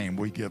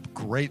we give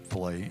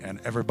gratefully,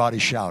 and everybody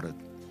shouted.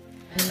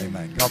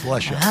 Amen. God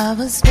bless you. I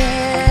was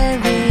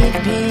buried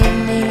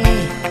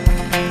beneath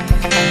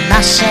my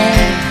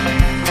shame.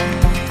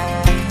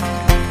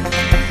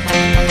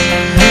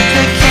 Who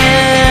could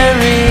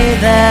carry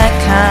that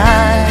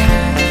kind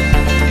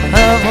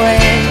of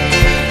weight?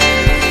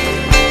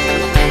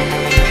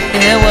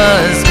 It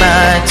was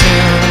my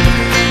tomb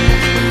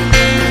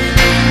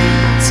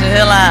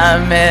till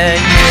I met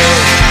you.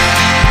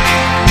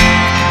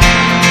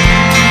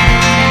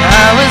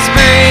 I was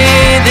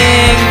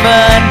breathing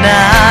but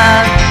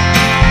not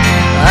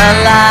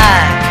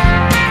alive.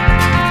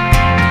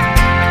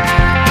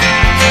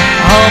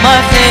 All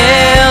my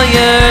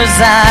failures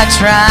I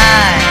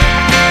tried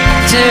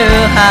to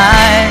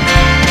hide.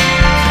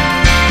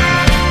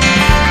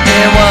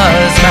 It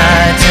was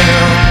my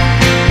tomb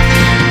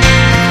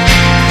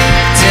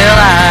till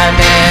I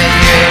met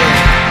you.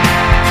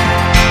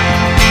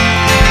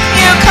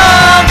 You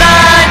called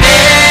my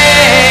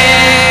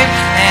name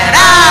and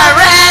I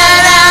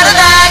ran out of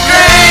that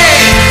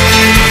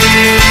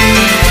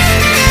grave,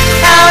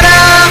 out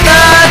of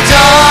the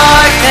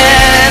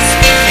darkness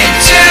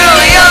into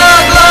your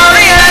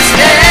glorious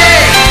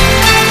day.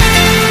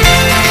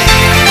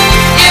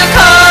 You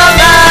called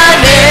my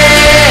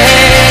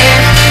name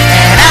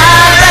and I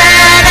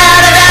ran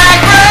out of that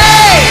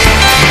grave,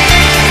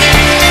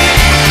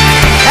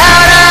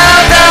 out of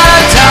the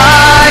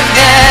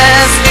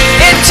darkness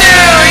into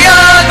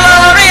your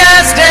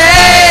glorious day.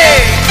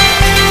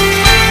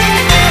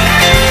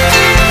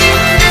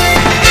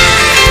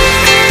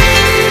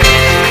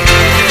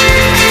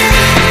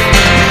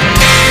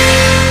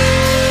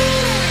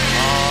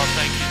 Oh,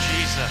 thank you,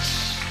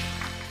 Jesus.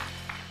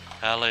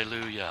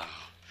 Hallelujah.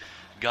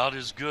 God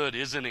is good,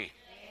 isn't he?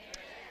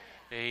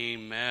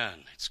 Amen.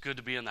 It's good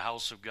to be in the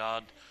house of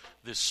God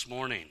this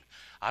morning.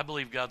 I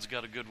believe God's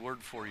got a good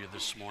word for you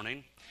this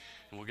morning,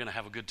 and we're going to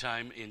have a good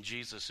time in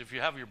Jesus. If you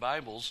have your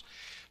Bibles,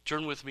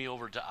 turn with me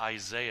over to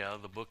Isaiah,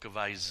 the book of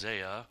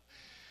Isaiah,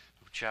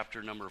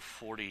 chapter number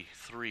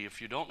 43.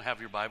 If you don't have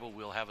your Bible,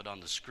 we'll have it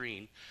on the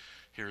screen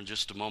here in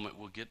just a moment.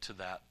 We'll get to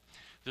that.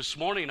 This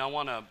morning, I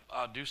want to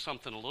do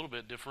something a little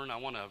bit different. I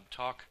want to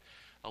talk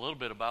a little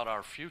bit about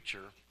our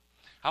future.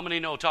 How many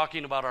know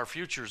talking about our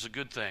future is a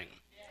good thing?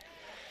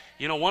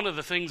 You know, one of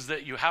the things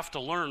that you have to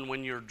learn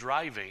when you're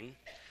driving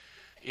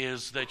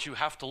is that you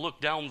have to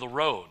look down the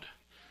road.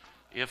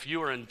 If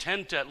you are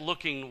intent at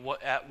looking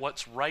at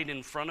what's right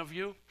in front of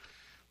you,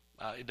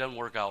 it doesn't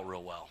work out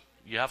real well.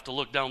 You have to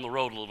look down the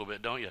road a little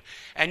bit, don't you?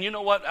 And you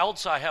know what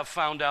else I have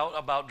found out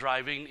about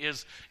driving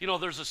is, you know,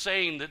 there's a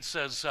saying that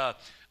says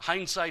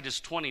hindsight is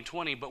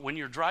 20/20, but when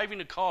you're driving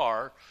a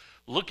car,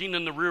 looking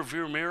in the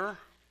rearview mirror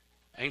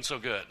ain't so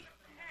good.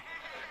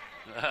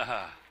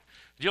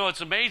 You know,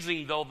 it's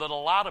amazing, though, that a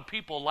lot of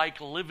people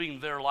like living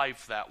their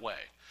life that way.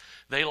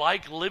 They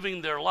like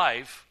living their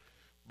life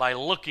by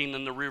looking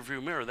in the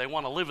rearview mirror. They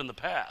want to live in the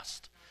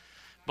past.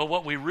 But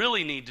what we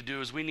really need to do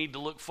is we need to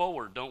look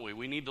forward, don't we?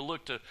 We need to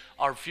look to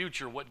our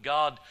future, what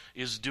God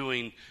is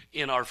doing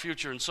in our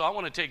future. And so I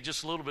want to take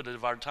just a little bit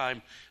of our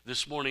time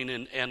this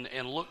morning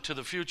and look to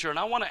the future. And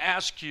I want to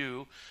ask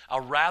you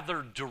a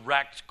rather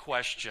direct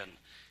question,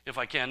 if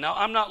I can. Now,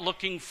 I'm not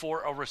looking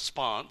for a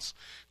response.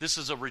 This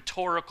is a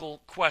rhetorical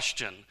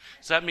question.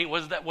 Does that mean,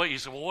 what is that? What you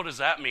say? Well, what does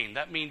that mean?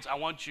 That means I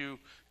want you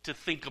to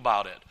think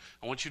about it.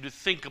 I want you to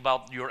think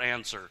about your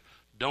answer.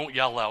 Don't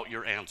yell out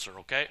your answer,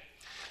 okay?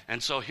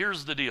 And so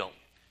here's the deal.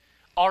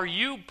 Are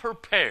you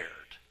prepared?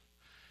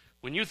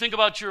 When you think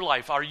about your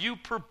life, are you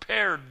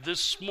prepared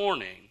this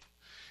morning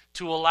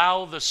to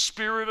allow the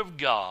Spirit of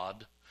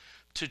God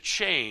to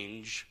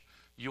change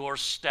your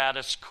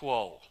status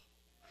quo?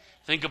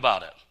 Think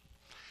about it.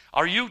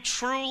 Are you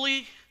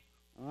truly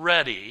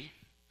ready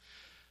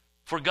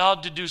for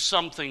God to do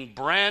something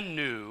brand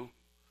new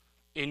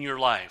in your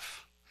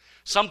life?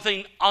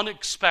 Something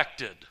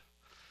unexpected.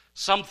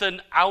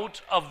 Something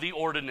out of the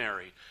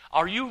ordinary.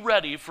 Are you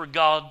ready for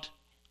God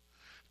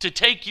to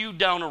take you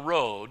down a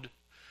road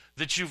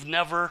that you've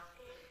never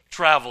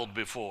traveled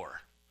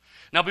before?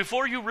 Now,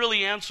 before you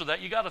really answer that,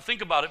 you got to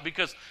think about it,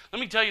 because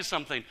let me tell you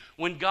something.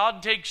 When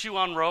God takes you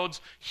on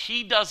roads,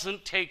 He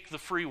doesn't take the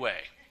freeway.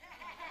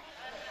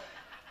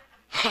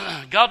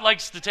 God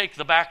likes to take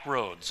the back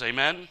roads,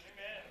 amen?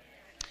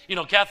 You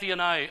know, Kathy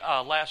and I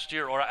last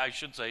year, or I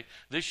should say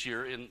this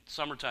year in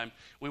summertime,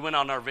 we went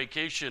on our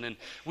vacation and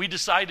we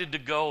decided to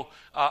go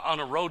on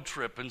a road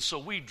trip. And so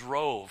we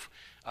drove,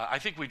 I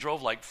think we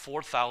drove like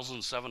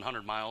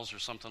 4,700 miles or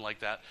something like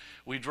that.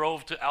 We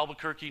drove to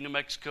Albuquerque, New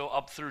Mexico,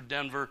 up through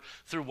Denver,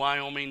 through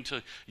Wyoming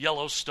to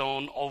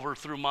Yellowstone, over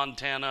through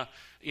Montana,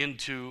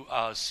 into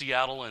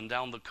Seattle and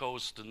down the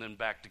coast and then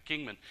back to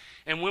Kingman.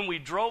 And when we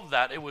drove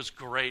that, it was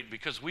great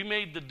because we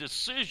made the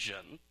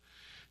decision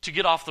to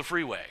get off the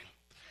freeway.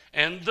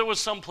 And there was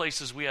some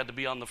places we had to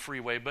be on the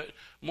freeway, but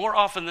more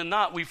often than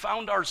not, we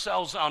found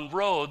ourselves on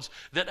roads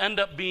that end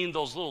up being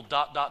those little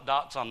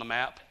dots on the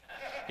map.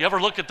 You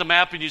ever look at the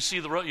map and you see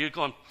the road, you're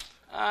going,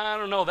 I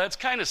don't know, that's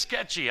kind of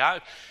sketchy.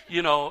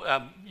 You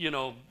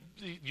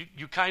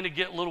kind of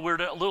get a little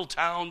weird, little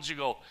towns, you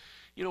go,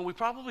 we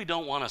probably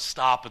don't want to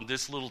stop in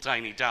this little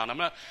tiny town. I'm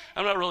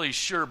not really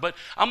sure, but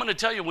I'm going to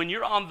tell you, when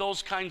you're on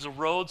those kinds of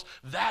roads,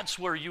 that's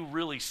where you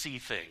really see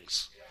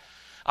things.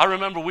 I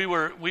remember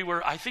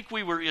I think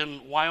we were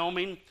in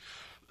Wyoming.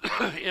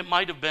 It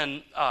might have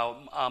been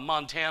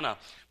Montana,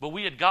 but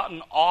we had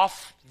gotten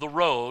off the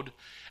road,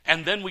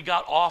 and then we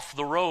got off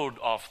the road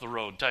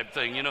type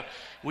thing.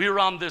 We were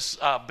on this,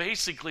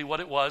 basically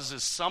what it was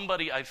is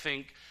somebody, I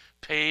think,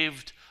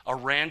 paved a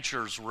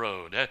rancher's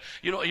road.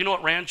 You know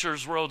what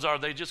rancher's roads are?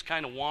 They just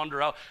kind of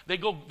wander out. They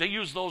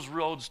use those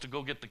roads to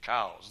go get the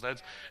cows.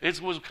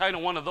 It was kind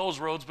of one of those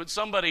roads, but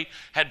somebody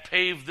had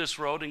paved this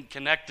road and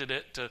connected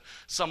it to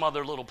some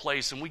other little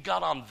place, and we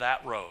got on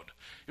that road.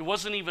 It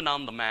wasn't even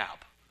on the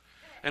map.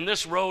 And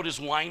this road is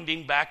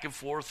winding back and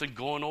forth and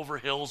going over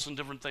hills and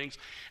different things.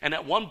 And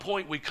at one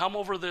point, we come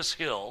over this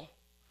hill,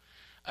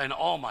 and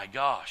oh my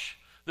gosh,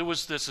 there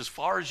was this, as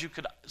far as you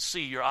could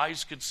see, your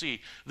eyes could see,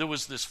 there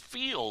was this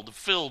field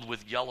filled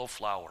with yellow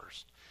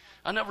flowers.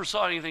 I never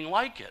saw anything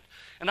like it.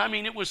 And I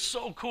mean, it was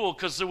so cool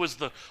because there was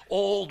the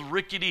old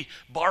rickety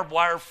barbed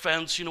wire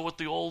fence, with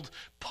the old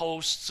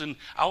posts, and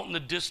out in the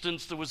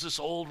distance there was this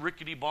old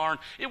rickety barn.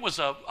 It was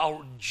a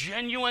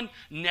genuine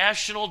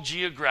National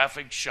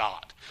Geographic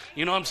shot.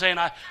 You know what I'm saying?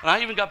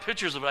 I even got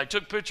pictures of it. I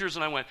took pictures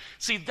and I went,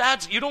 see,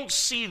 you don't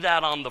see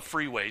that on the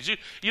freeways.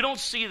 You don't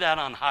see that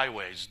on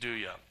highways, do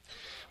you?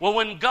 Well,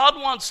 when God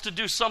wants to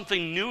do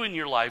something new in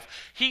your life,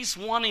 He's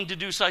wanting to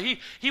do something.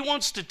 He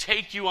wants to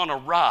take you on a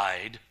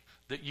ride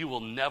that you will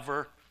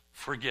never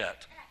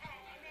forget.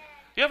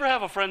 You ever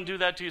have a friend do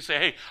that to you? Say,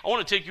 hey, I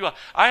want to take you out.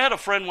 I had a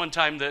friend one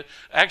time that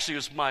actually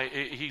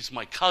he's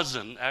my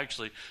cousin,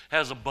 actually,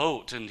 has a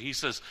boat. And he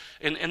says,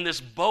 and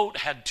this boat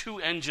had 2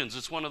 engines.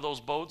 It's one of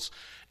those boats,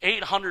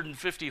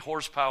 850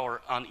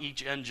 horsepower on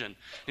each engine.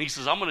 And he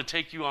says, I'm going to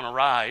take you on a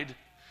ride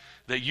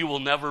that you will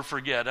never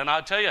forget. And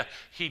I'll tell you,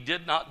 he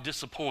did not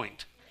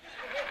disappoint.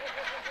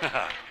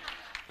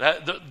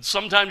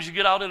 Sometimes you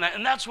get out in that,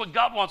 and that's what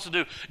God wants to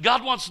do.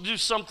 God wants to do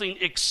something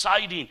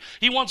exciting.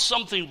 He wants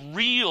something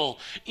real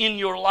in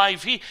your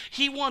life.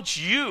 He wants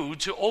you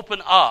to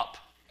open up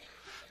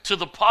to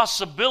the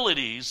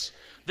possibilities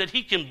that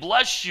He can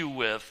bless you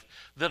with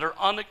that are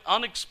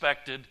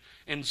unexpected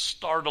and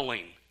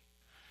startling.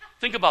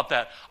 Think about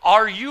that.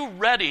 Are you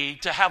ready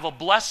to have a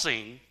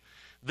blessing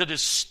that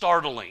is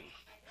startling?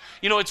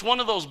 It's one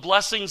of those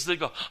blessings that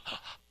go,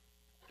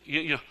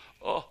 it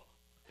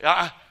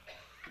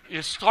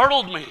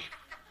startled me.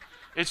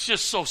 It's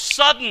just so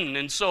sudden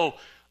and so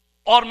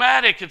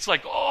automatic. It's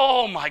like,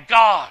 oh my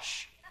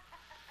gosh.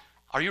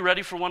 Are you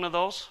ready for one of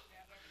those?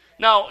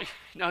 Now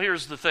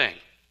here's the thing.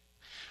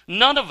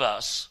 None of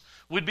us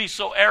would be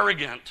so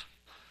arrogant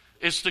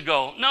as to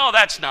go, no,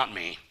 that's not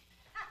me.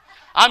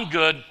 I'm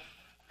good.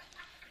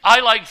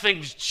 I like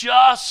things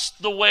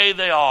just the way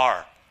they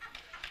are.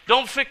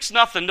 Don't fix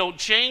nothing. Don't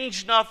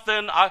change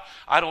nothing.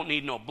 I don't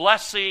need no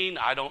blessing.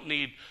 I don't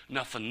need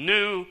nothing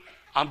new.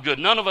 I'm good.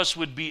 None of us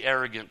would be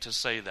arrogant to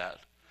say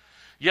that.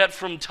 Yet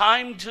from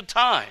time to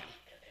time,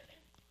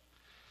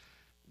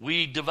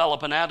 we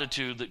develop an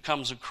attitude that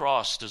comes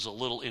across as a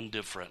little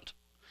indifferent.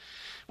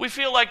 We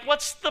feel like,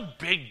 what's the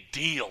big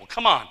deal?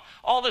 Come on,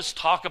 all this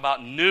talk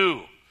about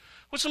new.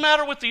 What's the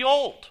matter with the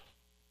old?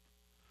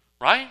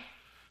 Right?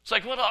 It's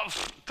like,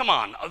 come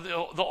on,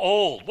 the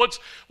old.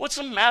 What's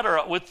the matter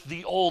with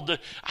the old?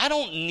 I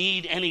don't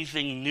need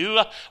anything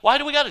new. Why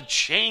do we got to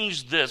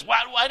change this?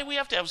 Why do we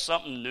have to have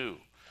something new?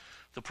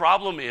 The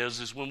problem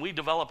is when we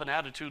develop an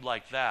attitude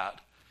like that,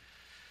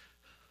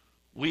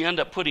 we end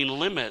up putting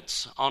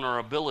limits on our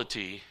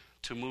ability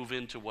to move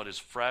into what is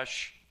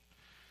fresh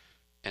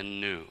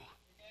and new.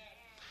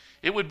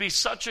 It would be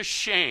such a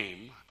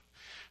shame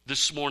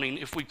this morning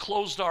if we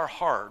closed our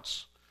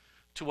hearts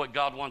to what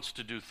God wants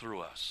to do through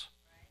us.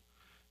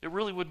 It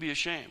really would be a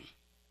shame.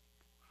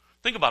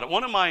 Think about it.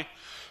 One of my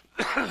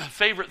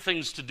favorite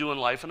things to do in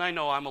life, and I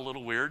know I'm a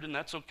little weird, and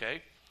that's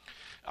okay.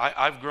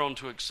 I've grown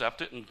to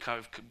accept it and kind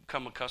of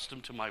become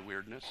accustomed to my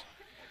weirdness.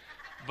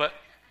 But,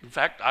 in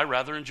fact, I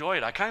rather enjoy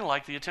it. I kind of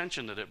like the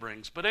attention that it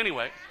brings. But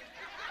anyway,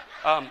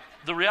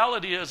 the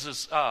reality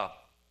is I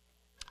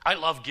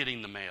love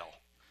getting the mail.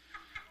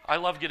 I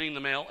love getting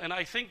the mail, and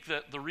I think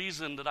that the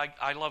reason that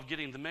I love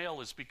getting the mail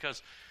is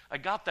because I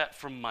got that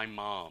from my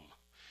mom.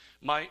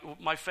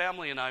 My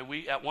family and I,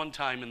 we at one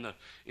time in the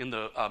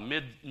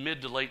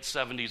mid to late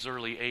 70s,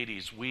 early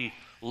 80s, we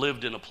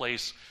lived in a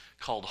place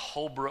called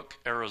Holbrook,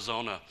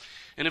 Arizona.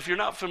 And if you're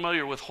not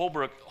familiar with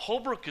Holbrook,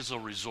 Holbrook is a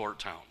resort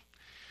town.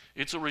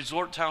 It's a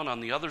resort town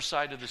on the other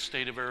side of the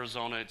state of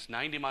Arizona. It's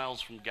 90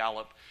 miles from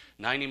Gallup,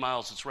 90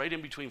 miles. It's right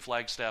in between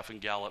Flagstaff and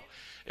Gallup.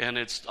 And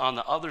it's on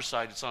the other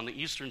side. It's on the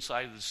eastern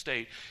side of the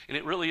state. And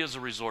it really is a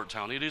resort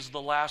town. It is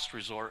the last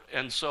resort.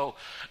 And so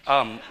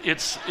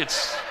it's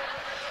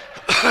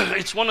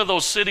it's one of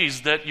those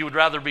cities that you would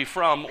rather be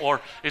from,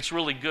 or it's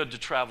really good to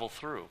travel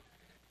through.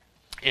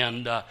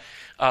 And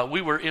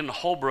we were in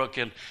Holbrook,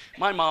 and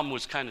my mom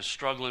was kind of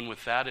struggling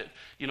with that.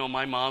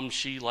 My mom,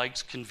 she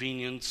likes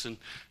convenience, and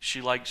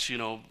she likes,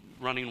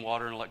 running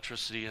water and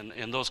electricity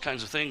and those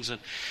kinds of things.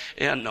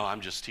 And no,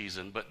 I'm just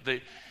teasing. But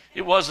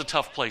it was a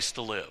tough place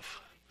to live.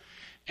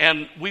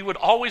 And we would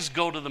always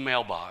go to the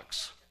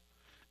mailbox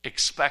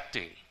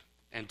expecting,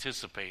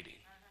 anticipating.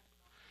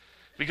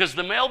 Because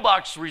the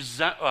mailbox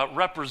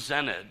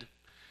represented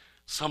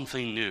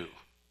something new.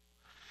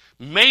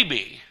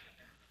 Maybe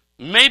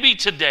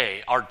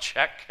today our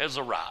check has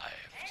arrived.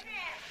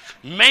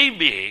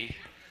 Maybe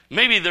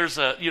there's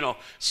a,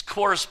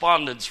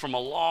 correspondence from a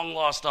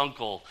long-lost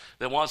uncle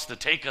that wants to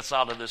take us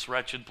out of this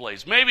wretched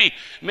place. Maybe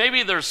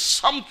there's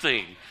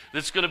something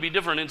that's going to be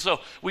different. And so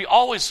we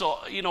always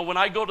when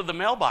I go to the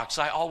mailbox,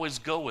 I always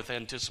go with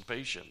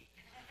anticipation.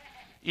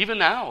 Even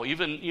now,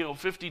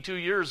 52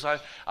 years,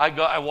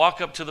 I walk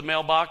up to the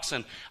mailbox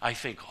and I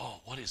think, oh,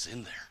 what is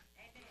in there?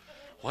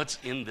 What's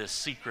in this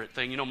secret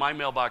thing? My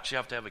mailbox, you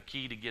have to have a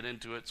key to get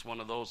into it. It's one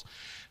of those.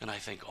 And I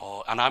think,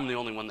 oh, and I'm the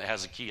only one that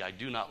has a key. I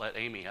do not let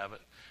Amy have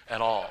it at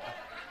all.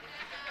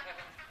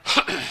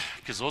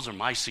 Because those are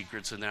my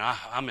secrets in there.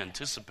 I'm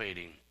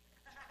anticipating.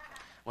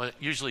 Well,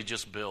 usually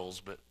just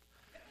bills, but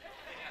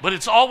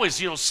it's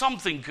always,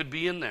 something could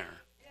be in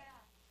there.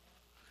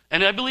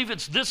 And I believe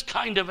it's this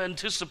kind of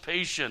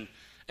anticipation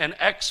and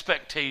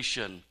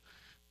expectation.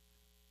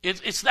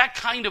 It's that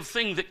kind of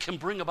thing that can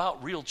bring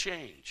about real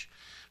change.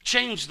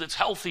 Change that's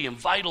healthy and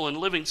vital and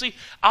living. See,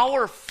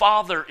 our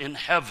Father in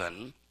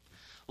heaven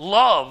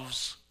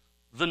loves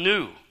the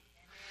new.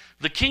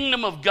 The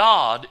kingdom of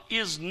God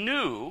is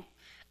new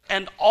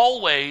and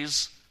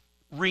always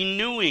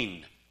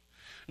renewing.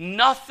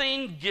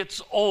 Nothing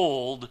gets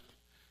old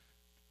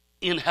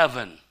in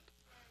heaven.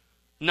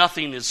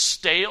 Nothing is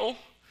stale.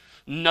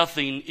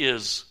 Nothing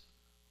is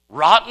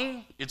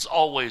rotten. It's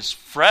always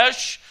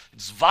fresh.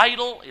 It's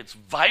vital. It's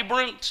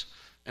vibrant.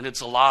 And it's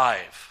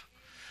alive.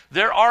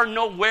 There are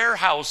no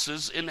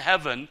warehouses in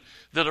heaven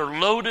that are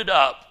loaded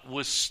up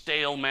with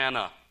stale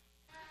manna.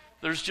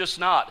 There's just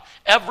not.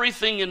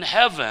 Everything in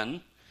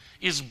heaven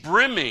is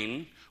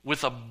brimming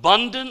with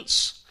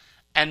abundance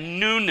and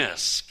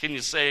newness. Can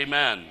you say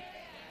amen?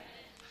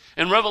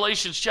 In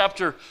Revelation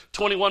chapter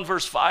 21,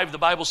 verse 5, the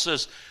Bible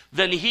says,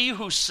 "Then he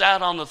who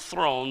sat on the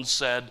throne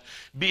said,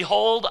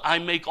 'Behold, I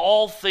make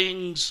all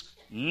things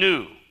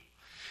new.'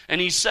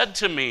 And he said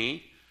to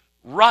me,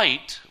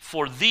 'Write,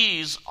 for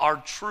these are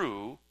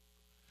true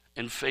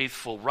and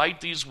faithful.'"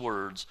 Write these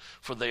words,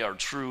 for they are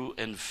true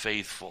and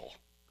faithful.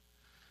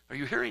 Are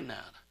you hearing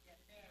that?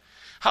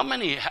 How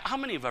many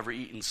have ever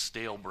eaten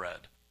stale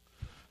bread?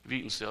 Have you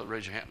eaten stale?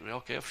 Raise your hand.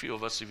 Okay, a few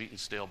of us have eaten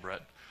stale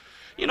bread.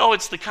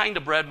 It's the kind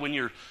of bread when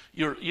you're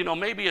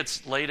maybe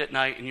it's late at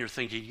night and you're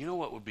thinking,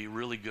 what would be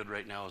really good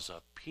right now is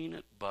a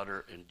peanut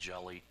butter and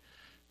jelly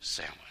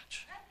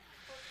sandwich.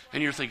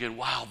 And you're thinking,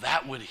 wow,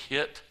 that would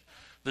hit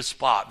the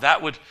spot.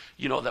 That would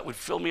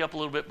fill me up a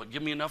little bit, but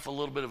give me a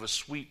little bit of a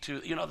sweet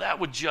tooth. That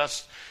would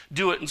just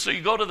do it. And so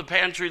you go to the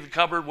pantry, the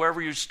cupboard,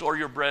 wherever you store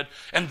your bread,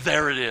 and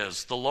there it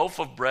is, the loaf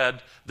of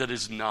bread that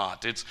is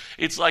not.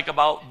 It's like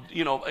about,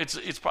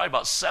 it's probably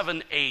about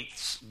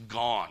 7/8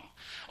 gone.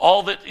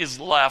 All that is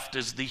left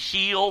is the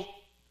heel,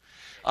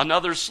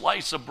 another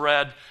slice of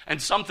bread,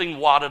 and something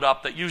wadded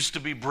up that used to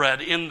be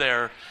bread in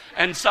there.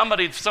 And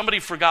somebody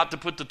forgot to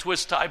put the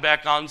twist tie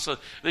back on, so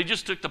they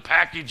just took the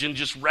package and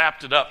just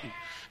wrapped it up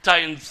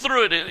and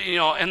threw it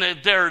in, and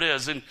there it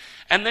is. And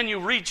then you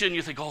reach in,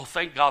 you think, oh,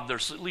 thank God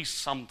there's at least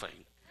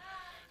something.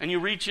 And you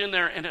reach in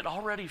there, and it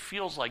already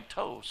feels like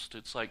toast.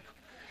 It's like,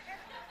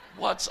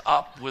 what's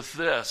up with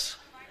this?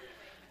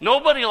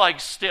 Nobody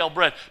likes stale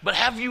bread. But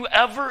have you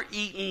ever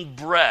eaten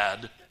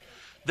bread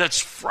that's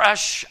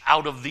fresh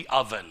out of the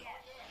oven?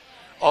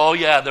 Oh,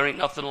 yeah, there ain't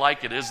nothing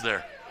like it, is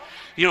there?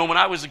 When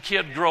I was a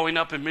kid growing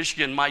up in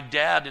Michigan, my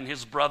dad and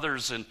his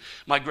brothers and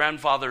my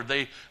grandfather,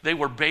 they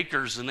were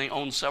bakers, and they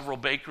owned several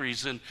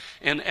bakeries, and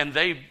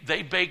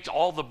they baked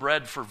all the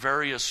bread for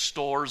various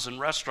stores and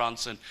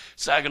restaurants in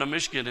Saginaw,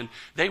 Michigan, and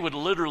they would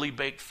literally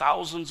bake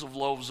thousands of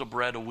loaves of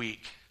bread a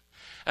week.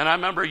 And I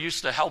remember I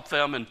used to help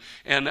them,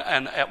 and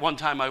at one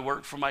time I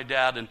worked for my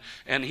dad,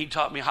 and he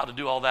taught me how to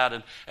do all that.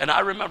 And I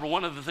remember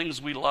one of the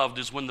things we loved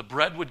is when the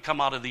bread would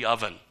come out of the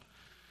oven.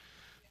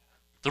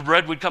 The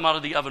bread would come out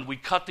of the oven.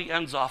 We'd cut the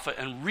ends off it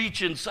and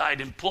reach inside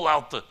and pull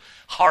out the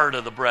heart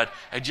of the bread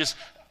and just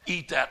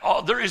eat that.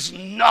 Oh, there is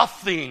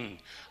nothing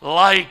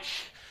like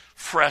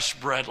fresh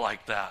bread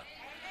like that.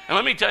 And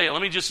let me tell you,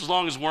 as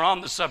long as we're on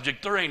the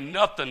subject, there ain't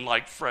nothing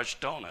like fresh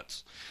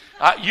donuts.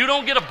 You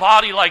don't get a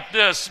body like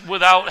this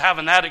without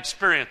having that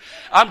experience.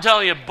 I'm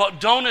telling you, but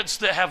donuts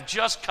that have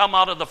just come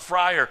out of the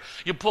fryer,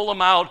 you pull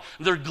them out,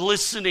 they're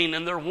glistening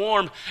and they're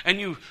warm, and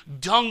you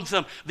dunk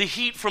them. The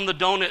heat from the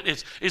donut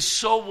is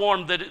so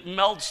warm that it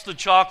melts the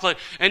chocolate,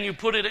 and you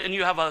put it, and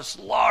you have a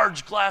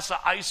large glass of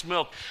ice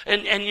milk,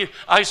 and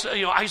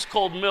ice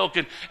cold milk,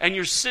 and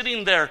you're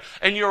sitting there,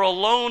 and you're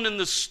alone in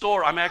the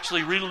store. I'm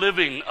actually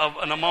reliving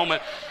in a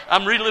moment.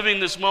 I'm reliving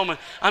this moment.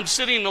 I'm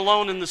sitting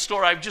alone in the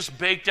store. I've just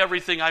baked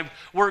everything. I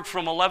work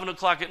from 11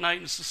 o'clock at night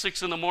and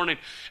 6 in the morning,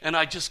 and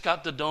I just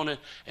got the donut,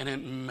 and it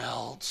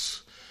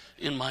melts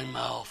in my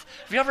mouth.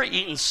 Have you ever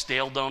eaten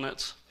stale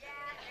donuts?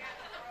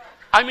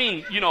 I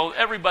mean,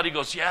 everybody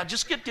goes, yeah,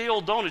 just get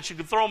day-old donuts. You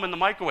can throw them in the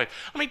microwave.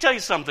 Let me tell you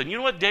something. You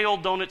know what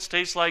day-old donuts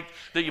taste like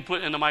that you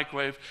put in the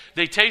microwave?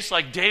 They taste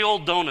like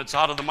day-old donuts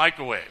out of the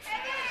microwave.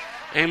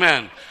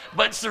 Amen.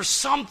 But there's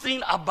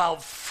something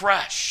about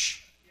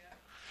fresh,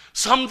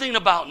 something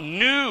about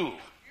new,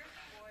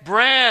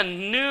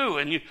 brand new,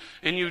 and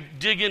you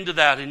dig into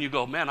that and you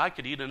go, man, I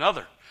could eat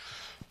another.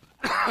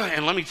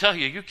 And let me tell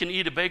you, you can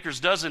eat a baker's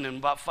dozen in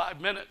about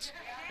 5 minutes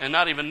and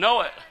not even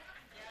know it,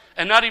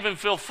 and not even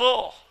feel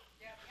full.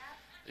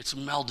 It's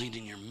melting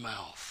in your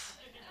mouth.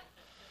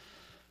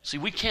 See,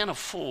 we can't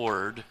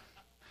afford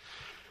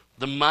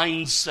the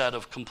mindset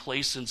of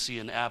complacency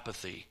and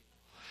apathy.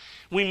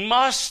 We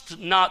must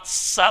not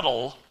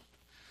settle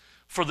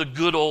for the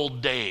good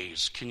old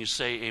days. Can you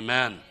say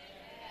amen?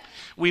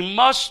 We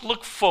must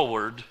look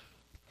forward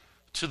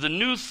to the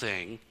new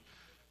thing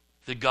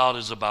that God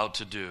is about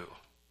to do.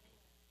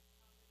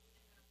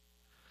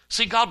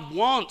 See, God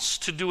wants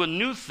to do a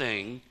new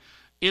thing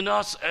in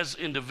us as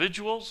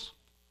individuals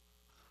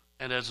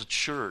and as a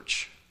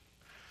church.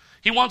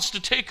 He wants to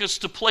take us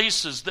to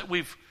places that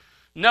we've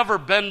never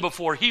been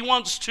before. He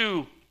wants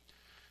to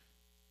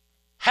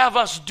have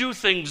us do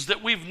things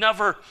that we've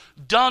never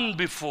done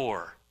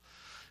before.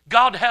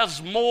 God has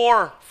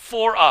more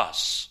for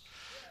us.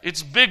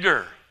 It's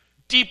bigger,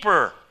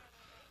 deeper,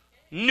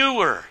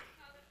 newer.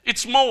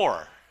 It's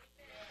more.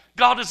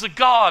 God is a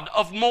God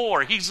of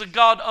more. He's a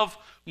God of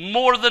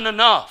more than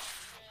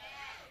enough.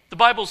 The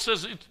Bible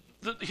says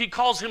He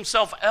calls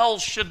Himself El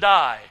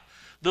Shaddai.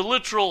 The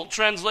literal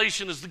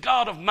translation is the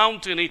God of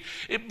mountain.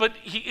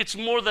 It's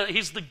more than,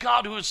 He's the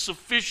God who is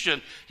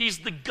sufficient. He's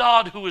the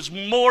God who is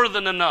more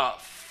than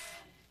enough.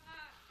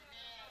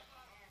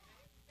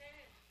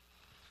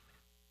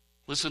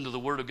 Listen to the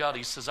Word of God.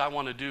 He says, I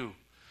want to do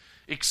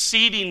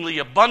exceedingly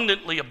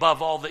abundantly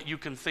above all that you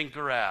can think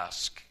or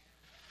ask.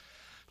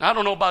 Now, I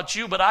don't know about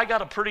you, but I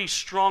got a pretty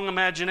strong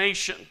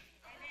imagination.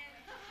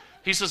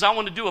 He says, I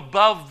want to do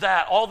above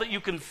that, all that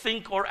you can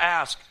think or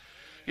ask.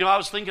 I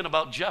was thinking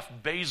about Jeff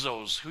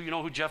Bezos. You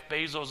know who Jeff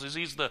Bezos is?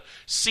 He's the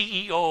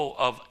CEO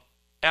of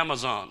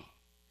Amazon.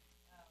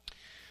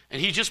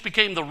 And he just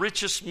became the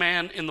richest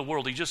man in the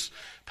world. He just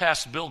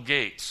passed Bill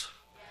Gates.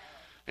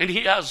 And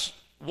he has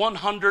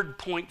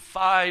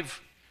 $100.5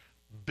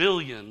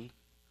 billion.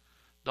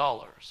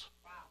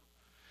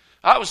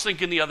 I was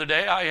thinking the other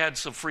day, I had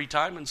some free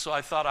time, and so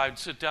I thought I'd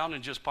sit down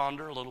and just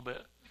ponder a little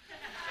bit.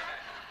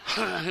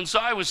 And so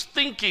I was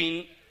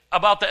thinking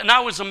about that, and I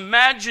was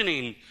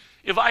imagining,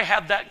 if I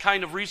had that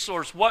kind of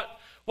resource, what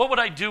would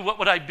I do? What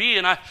would I be?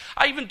 And I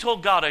even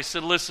told God, I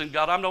said, listen,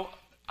 God,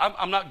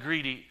 I'm not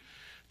greedy.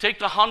 Take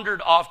the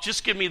 100 off.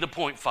 Just give me the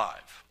 0.5.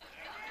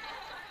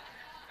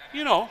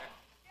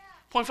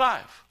 0.5.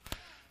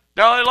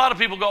 Now, a lot of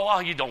people go, oh,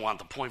 you don't want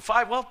the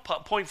 0.5. Well,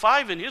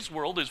 0.5 in His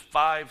world is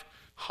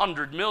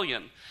 500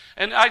 million.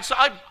 And I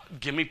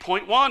give me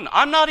 0.1.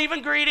 I'm not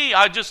even greedy.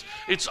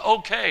 It's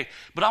okay.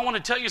 But I want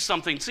to tell you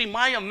something. See,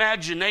 my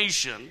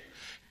imagination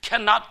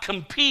cannot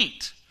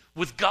compete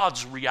with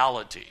God's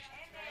reality.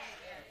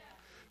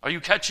 Are you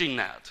catching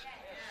that?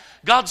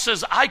 God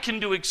says, I can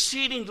do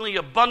exceedingly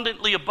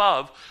abundantly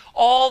above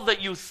all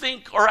that you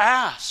think or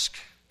ask.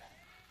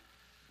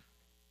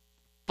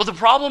 But the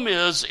problem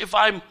is, if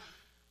I'm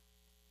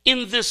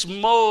in this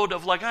mode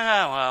of like,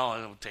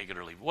 I'll take it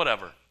or leave it,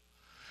 whatever,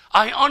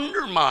 I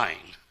undermine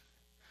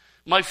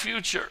my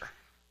future.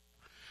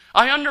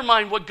 I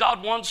undermine what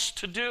God wants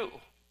to do.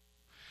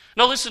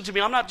 Now listen to me,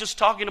 I'm not just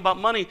talking about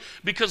money,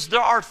 because there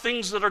are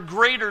things that are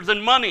greater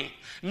than money.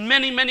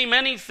 Many, many,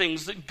 many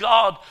things that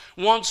God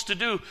wants to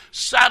do.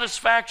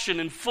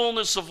 Satisfaction and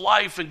fullness of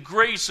life and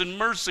grace and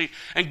mercy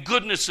and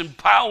goodness and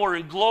power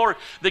and glory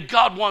that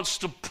God wants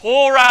to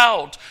pour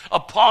out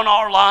upon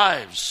our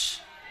lives.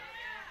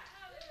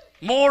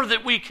 More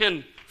that we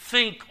can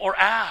think or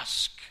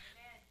ask.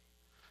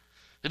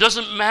 It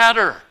doesn't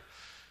matter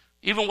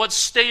even what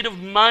state of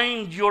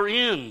mind you're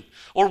in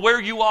or where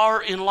you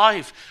are in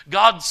life.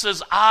 God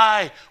says,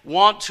 I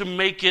want to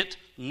make it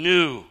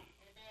new.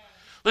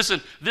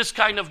 Listen, this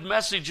kind of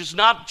message is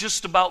not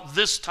just about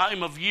this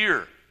time of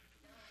year.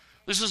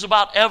 This is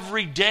about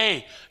every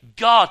day.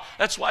 God,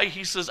 that's why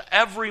He says,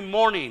 every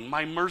morning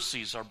my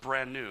mercies are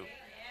brand new.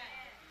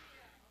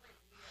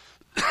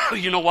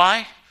 You know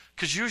why?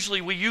 Because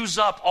usually we use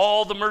up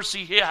all the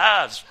mercy He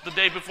has the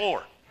day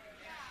before.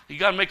 You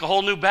got to make a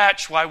whole new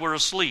batch while we're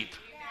asleep.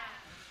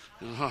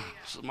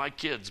 So my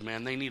kids,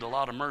 man, they need a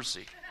lot of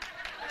mercy.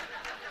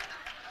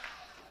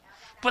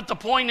 But the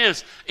point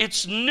is,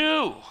 it's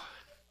new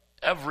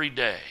every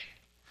day.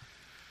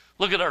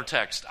 Look at our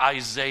text,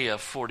 Isaiah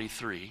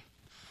 43.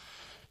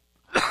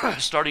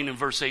 Starting in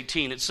verse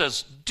 18, it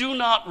says, do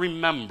not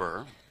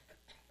remember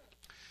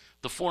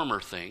the former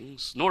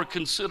things, nor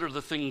consider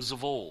the things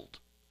of old.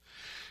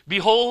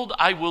 Behold,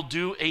 I will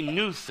do a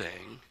new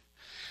thing.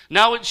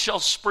 Now it shall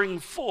spring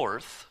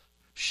forth.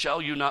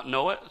 Shall you not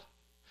know it?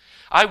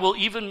 I will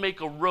even make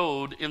a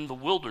road in the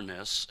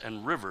wilderness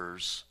and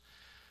rivers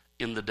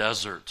in the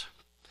desert.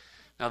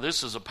 Now,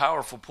 this is a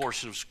powerful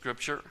portion of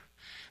Scripture,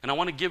 and I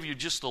want to give you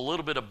just a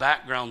little bit of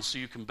background so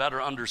you can better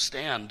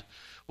understand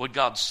what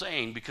God's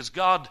saying, because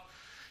God,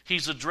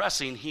 He's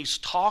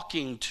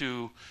talking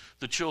to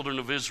the children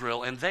of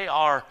Israel, and they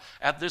are,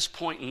 at this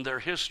point in their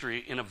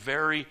history, in a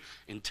very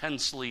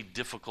intensely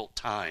difficult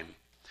time.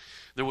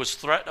 There was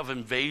threat of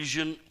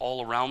invasion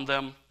all around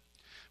them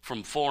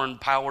from foreign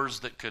powers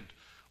that could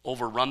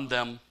overrun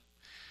them.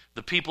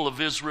 The people of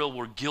Israel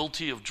were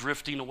guilty of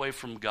drifting away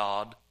from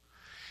God.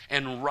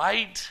 And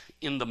right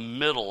in the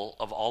middle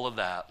of all of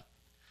that,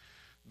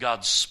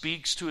 God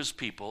speaks to his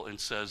people and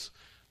says,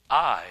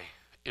 I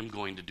am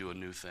going to do a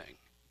new thing.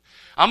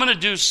 I'm going to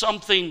do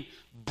something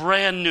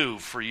brand new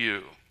for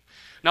you.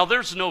 Now,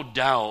 there's no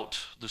doubt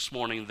this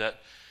morning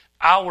that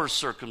our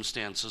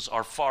circumstances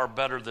are far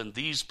better than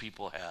these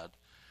people had.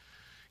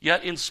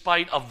 Yet, in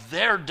spite of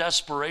their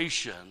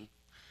desperation,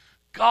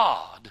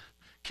 God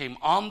came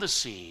on the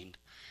scene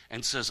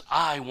and says,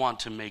 I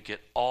want to make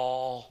it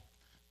all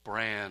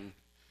brand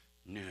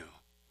new.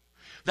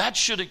 That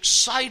should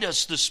excite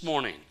us this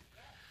morning.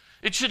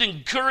 It should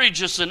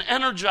encourage us and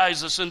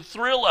energize us and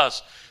thrill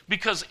us,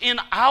 because in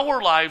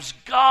our lives,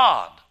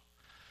 God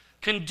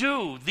can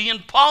do the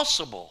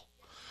impossible.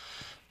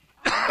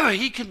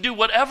 He can do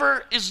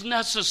whatever is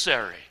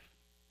necessary.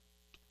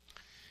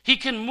 He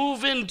can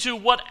move into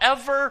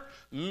whatever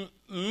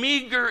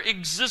meager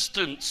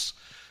existence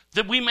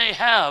that we may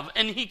have,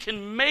 and he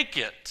can make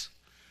it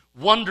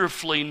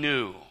wonderfully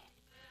new.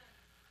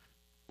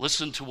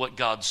 Listen to what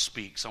God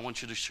speaks. I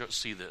want you to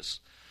see this.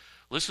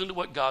 Listen to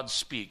what God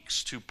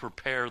speaks to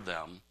prepare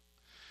them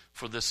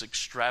for this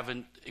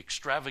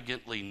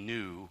extravagantly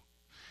new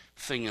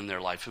thing in their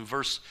life. In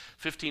verse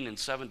 15 and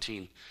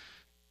 17,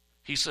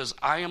 he says,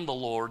 I am the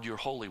Lord, your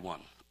Holy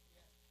One,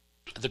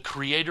 the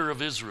Creator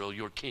of Israel,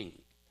 your King.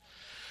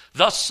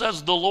 Thus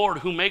says the Lord,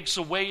 who makes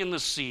a way in the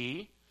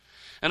sea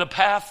and a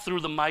path through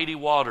the mighty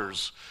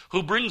waters,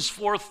 who brings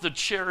forth the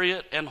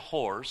chariot and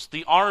horse,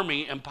 the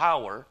army and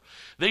power.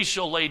 They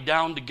shall lay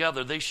down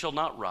together, they shall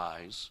not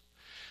rise.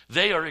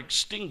 They are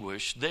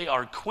extinguished, they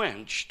are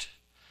quenched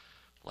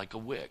like a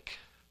wick.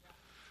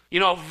 You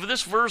know,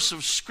 this verse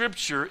of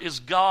Scripture is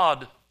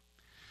God.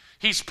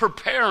 He's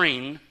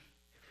preparing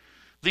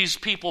these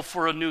people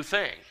for a new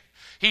thing.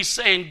 He's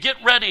saying, get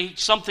ready,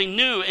 something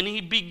new. And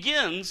he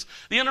begins,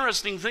 the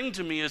interesting thing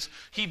to me is,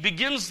 he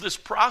begins this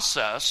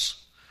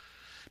process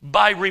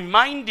by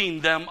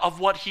reminding them of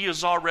what he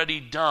has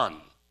already done.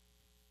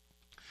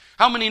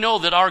 How many know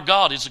that our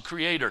God is a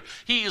creator?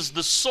 He is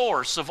the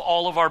source of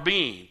all of our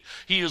being.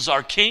 He is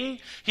our king.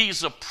 He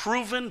is a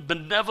proven,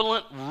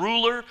 benevolent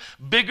ruler,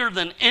 bigger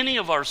than any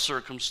of our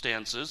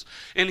circumstances.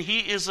 And he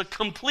is a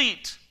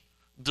complete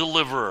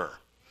deliverer,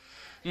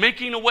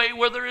 making a way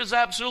where there is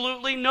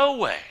absolutely no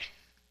way.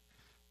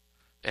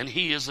 And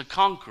he is a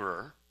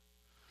conqueror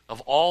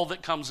of all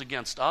that comes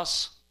against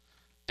us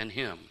and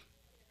him.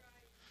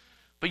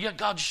 But yet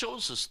God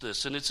shows us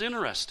this, and it's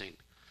interesting,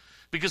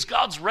 because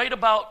God's right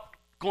about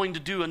going to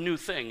do a new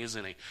thing,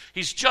 isn't he?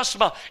 He's just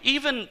about,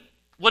 even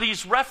what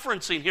he's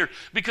referencing here,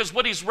 because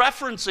what he's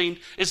referencing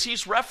is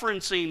he's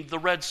referencing the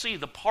Red Sea,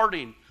 the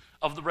parting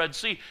of the Red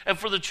Sea. And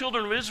for the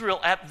children of Israel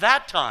at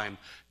that time,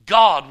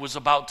 God was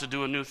about to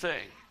do a new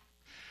thing.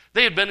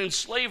 They had been in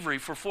slavery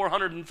for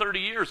 430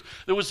 years.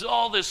 There was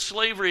all this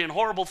slavery and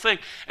horrible thing,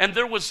 and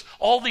there was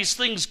all these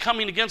things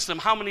coming against them.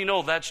 How many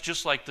know that's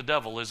just like the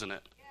devil, isn't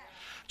it?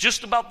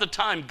 Just about the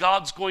time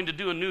God's going to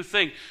do a new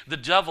thing, the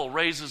devil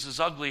raises his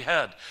ugly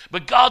head.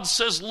 But God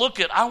says, look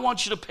it, I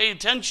want you to pay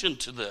attention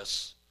to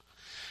this.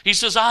 He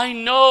says, I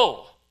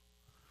know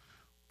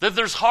that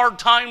there's hard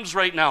times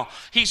right now.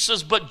 He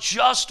says, but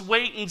just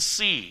wait and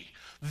see.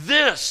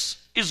 This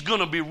is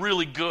going to be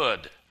really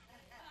good.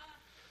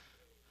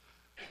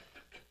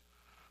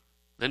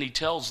 Then he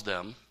tells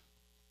them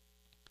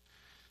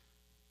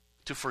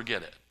to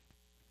forget it.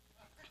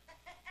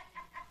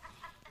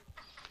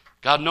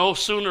 God no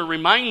sooner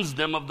reminds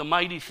them of the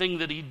mighty thing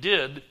that he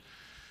did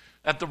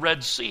at the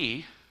Red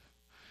Sea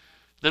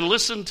than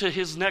listen to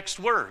his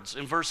next words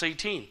in verse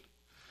 18.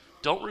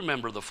 Don't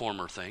remember the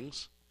former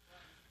things,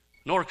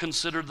 nor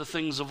consider the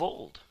things of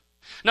old.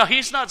 Now,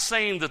 he's not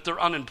saying that they're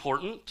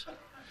unimportant.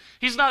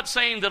 He's not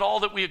saying that all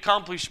that we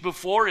accomplished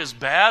before is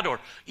bad or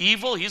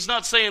evil. He's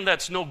not saying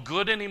that's no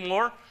good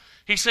anymore.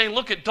 He's saying,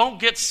 look, don't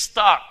get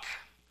stuck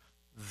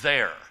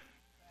there.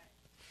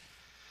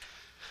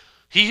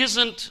 He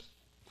isn't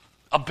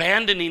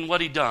abandoning what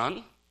he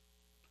done.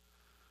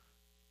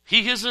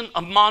 He isn't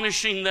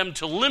admonishing them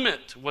to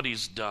limit what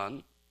he's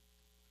done.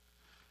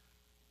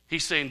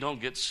 He's saying, don't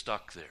get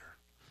stuck there.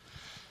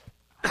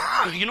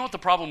 You know what the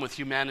problem with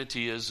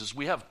humanity is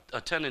we have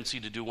a tendency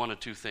to do one of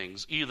two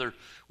things. Either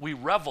we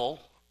revel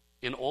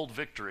in old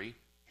victory,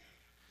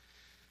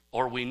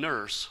 or we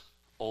nurse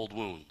old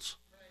wounds.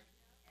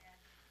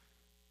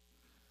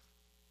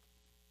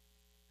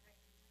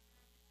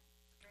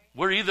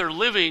 We're either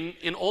living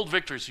in old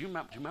victories. Do you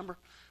remember?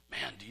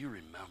 Man, do you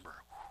remember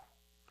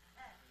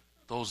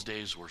Those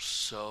days were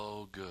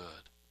so good.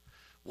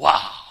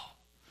 Wow.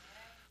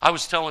 I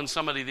was telling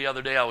somebody the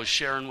other day, I was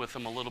sharing with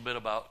them a little bit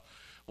about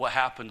what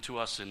happened to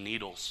us in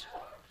Needles.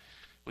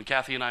 When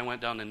Kathy and I went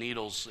down to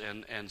Needles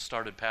and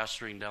started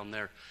pastoring down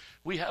there,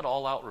 we had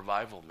all-out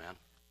revival, man.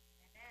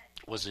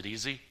 Was it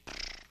easy?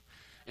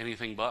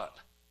 Anything but.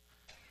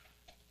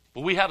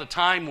 But we had a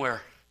time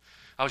where,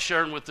 I was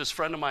sharing with this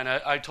friend of mine,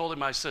 I told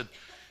him, I said,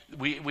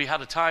 we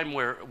had a time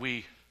where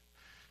we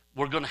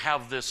were going to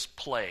have this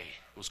play.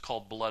 It was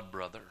called Blood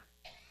Brother.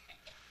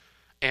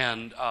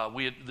 And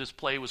this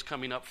play was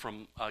coming up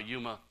from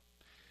Yuma.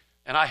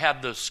 And I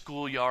had the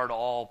schoolyard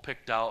all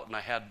picked out, and I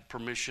had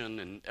permission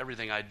and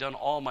everything. I had done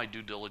all my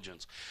due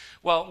diligence.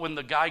 Well, when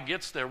the guy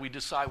gets there, we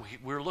decide,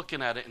 we're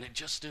looking at it, and it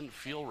just didn't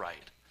feel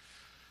right.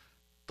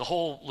 The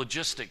whole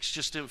logistics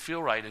just didn't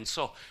feel right. And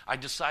so I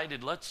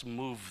decided, let's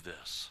move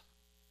this.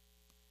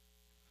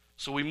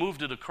 So we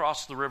moved it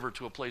across the river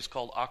to a place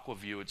called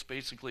Aquaview. It's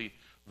basically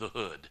the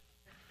hood.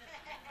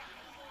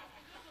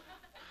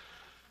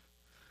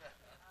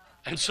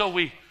 And so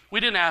we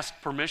didn't ask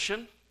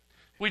permission.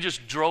 We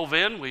just drove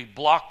in. We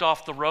blocked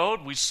off the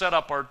road. We set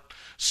up our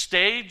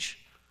stage.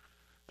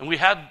 And we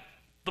had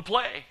the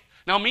play.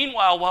 Now,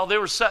 meanwhile, while they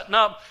were setting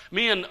up,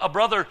 me and a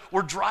brother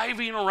were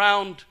driving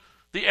around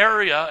the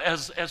area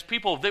as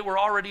people. They were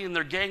already in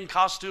their gang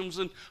costumes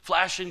and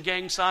flashing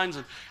gang signs.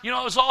 And, it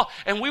was all.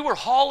 And we were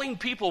hauling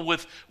people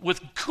with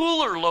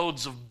cooler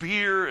loads of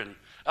beer and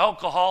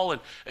alcohol.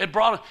 And it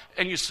brought.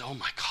 And you say, oh,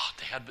 my God,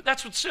 they had.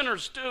 That's what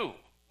sinners do.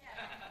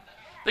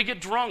 They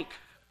get drunk.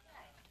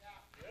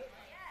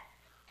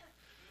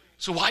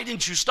 So why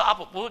didn't you stop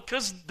them? Well,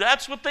 because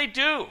that's what they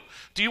do.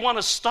 Do you want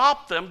to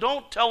stop them?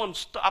 Don't tell them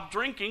stop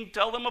drinking.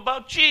 Tell them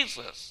about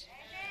Jesus.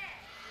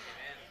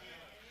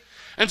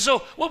 And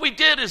so what we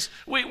did is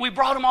we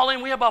brought them all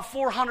in. We had about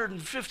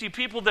 450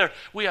 people there.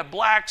 We had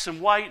blacks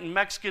and white and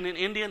Mexican and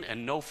Indian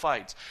and no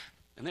fights.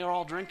 And they were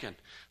all drinking.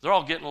 They're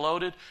all getting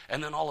loaded.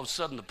 And then all of a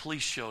sudden the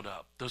police showed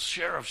up. The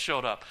sheriff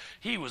showed up.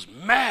 He was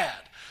mad.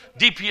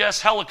 DPS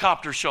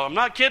helicopter show. I'm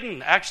not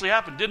kidding. Actually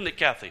happened, didn't it,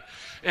 Kathy?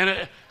 And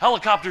a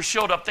helicopter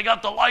showed up. They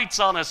got the lights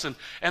on us.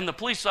 And the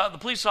police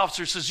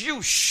officer says,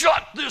 you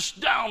shut this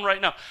down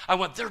right now. I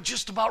went, they're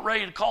just about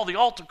ready to call the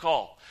altar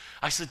call.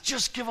 I said,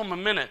 just give them a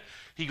minute.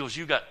 He goes,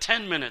 you got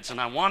 10 minutes and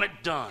I want it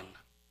done.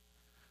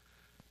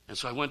 And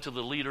so I went to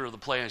the leader of the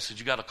play and I said,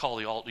 you got to call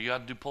the altar. You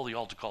got to pull the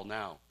altar call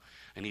now.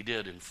 And he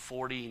did, and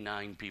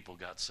 49 people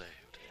got saved.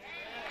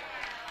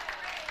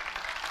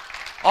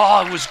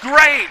 Oh, it was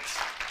great.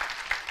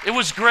 It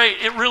was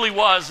great. It really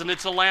was, and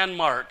it's a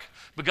landmark.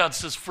 But God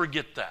says,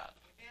 forget that.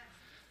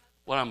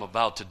 What I'm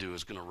about to do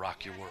is going to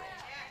rock your world.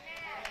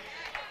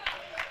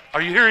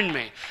 Are you hearing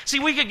me? See,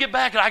 we could get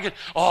back and I could,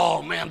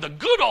 oh man, the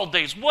good old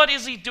days. What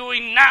is he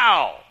doing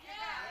now?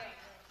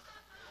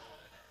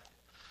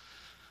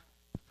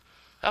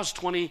 That was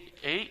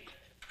 28.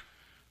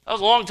 That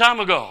was a long time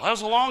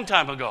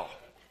ago.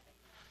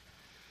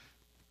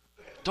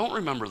 Don't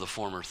remember the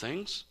former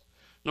things,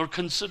 nor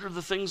consider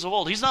the things of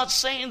old. He's not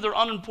saying they're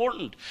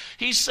unimportant.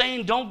 He's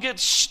saying don't get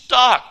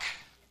stuck.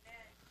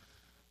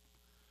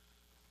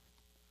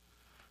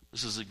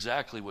 This is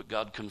exactly what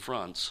God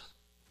confronts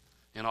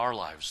in our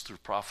lives through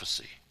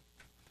prophecy.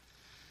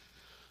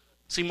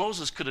 See,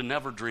 Moses could have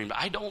never dreamed.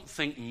 I don't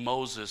think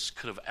Moses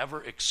could have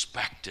ever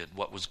expected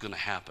what was going to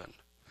happen.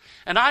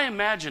 And I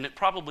imagine it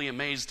probably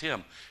amazed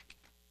him.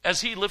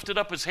 As he lifted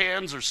up his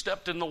hands or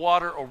stepped in the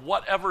water or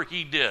whatever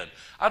he did.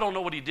 I don't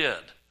know what he did.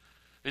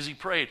 As he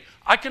prayed.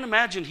 I can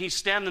imagine he's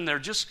standing there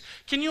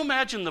can you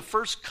imagine the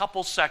first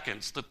couple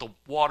seconds that the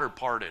water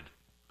parted?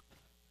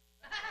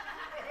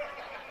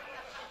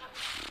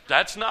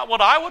 That's not what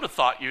I would have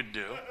thought you'd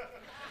do.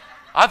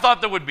 I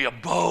thought there would be a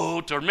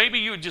boat or maybe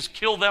you would just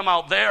kill them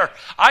out there.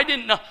 I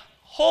didn't know.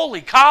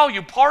 Holy cow,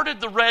 you parted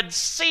the Red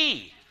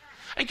Sea.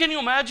 And can you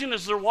imagine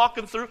as they're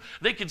walking through,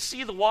 they could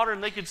see the water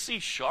and they could see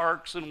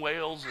sharks and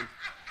whales.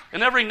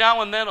 And every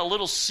now and then a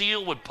little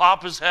seal would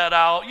pop his head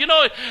out.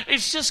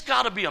 It's just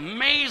got to be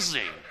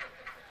amazing.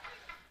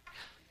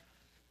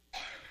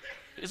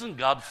 Isn't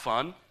God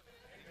fun?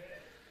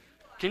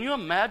 Can you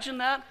imagine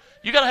that?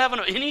 You got to have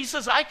and he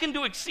says, I can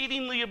do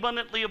exceedingly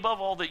abundantly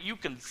above all that you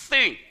can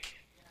think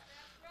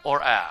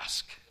or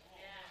ask.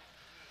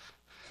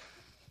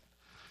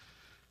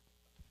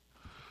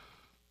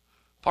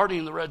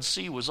 Parting the Red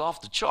Sea was off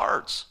the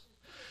charts.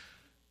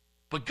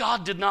 But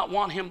God did not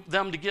want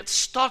them to get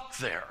stuck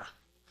there.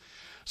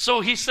 So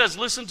he says,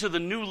 listen to the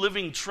New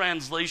Living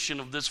Translation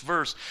of this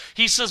verse.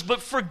 He says,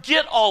 but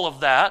forget all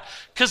of that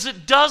because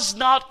it does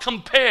not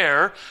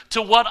compare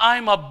to what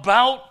I'm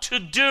about to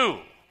do.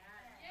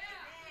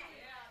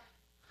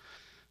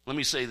 Let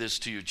me say this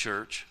to you,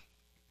 church,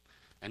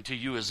 and to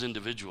you as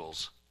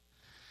individuals.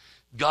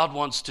 God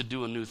wants to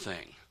do a new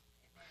thing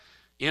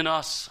in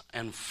us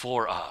and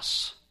for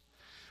us.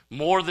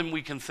 More than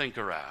we can think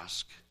or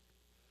ask.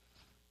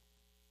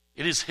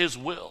 It is his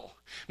will.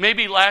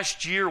 Maybe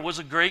last year was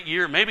a great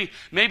year. Maybe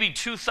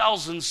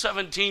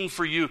 2017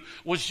 for you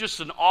was just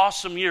an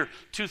awesome year.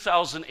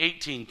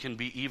 2018 can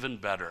be even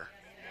better.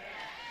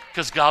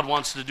 Because God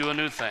wants to do a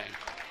new thing.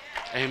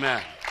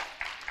 Amen.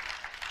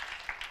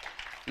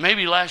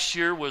 Maybe last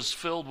year was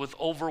filled with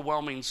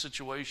overwhelming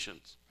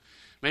situations.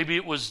 Maybe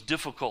it was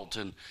difficult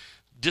and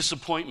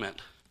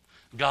disappointment.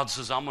 God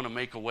says, I'm going to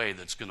make a way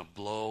that's going to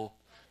blow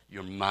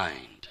your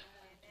mind.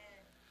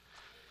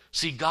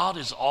 See, God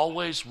is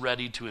always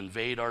ready to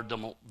invade our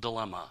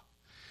dilemma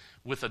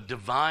with a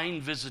divine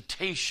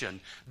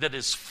visitation that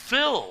is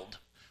filled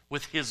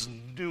with His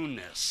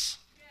newness.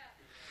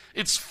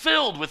 It's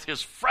filled with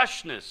His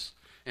freshness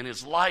and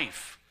His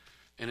life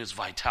and His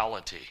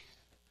vitality.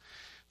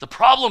 The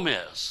problem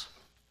is,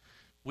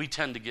 we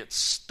tend to get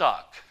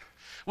stuck.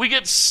 We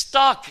get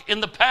stuck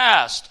in the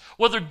past,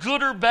 whether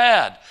good or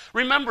bad.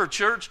 Remember,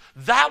 church,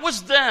 that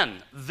was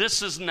then,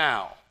 this is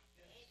now.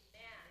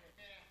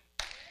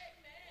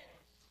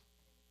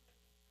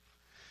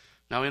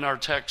 Now, in our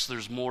text,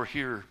 there's more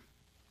here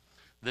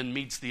than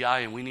meets the eye,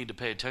 and we need to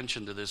pay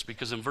attention to this,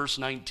 because in verse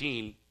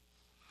 19,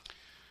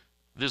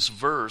 this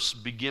verse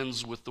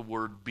begins with the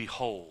word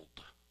behold.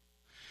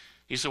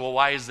 You say, well,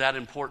 why is that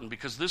important?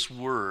 Because this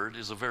word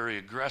is a very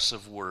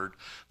aggressive word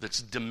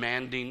that's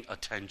demanding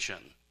attention.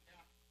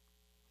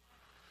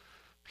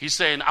 He's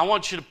saying, I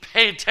want you to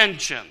pay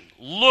attention,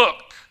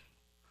 look,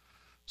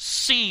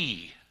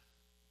 see,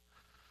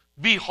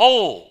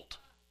 behold.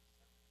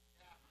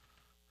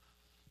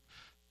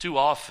 Too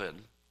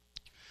often,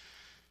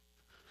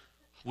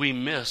 we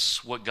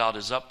miss what God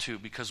is up to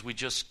because we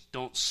just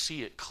don't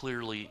see it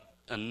clearly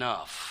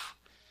enough.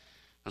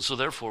 And so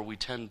therefore, we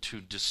tend to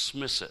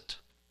dismiss it.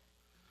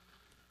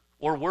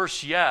 Or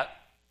worse yet,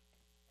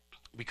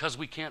 because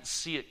we can't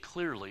see it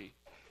clearly,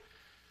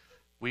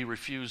 we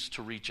refuse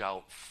to reach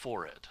out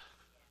for it.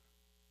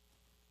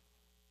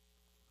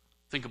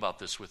 Think about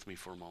this with me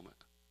for a moment.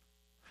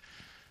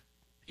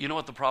 You know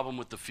what the problem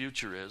with the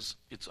future is?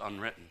 It's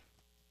unwritten.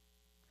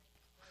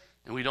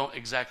 And we don't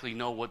exactly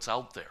know what's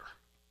out there.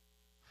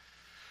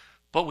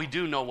 But we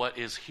do know what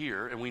is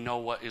here, and we know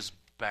what is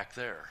back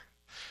there.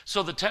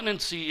 So the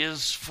tendency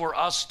is for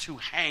us to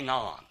hang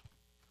on.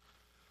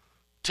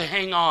 To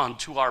hang on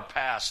to our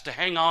past, to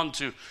hang on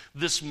to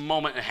this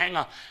moment, and hang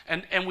on.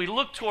 And we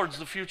look towards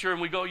the future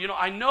and we go,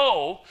 I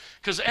know,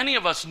 because any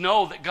of us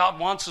know that God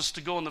wants us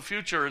to go in the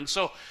future. And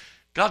so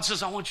God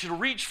says, I want you to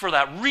reach for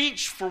that.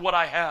 Reach for what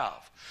I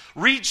have.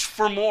 Reach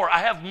for more. I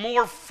have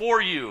more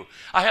for you.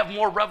 I have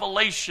more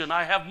revelation.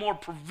 I have more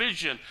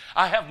provision.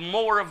 I have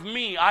more of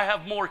me. I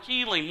have more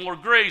healing, more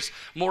grace,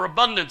 more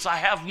abundance. I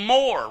have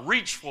more.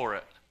 Reach for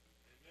it.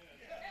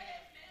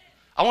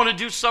 I want to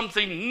do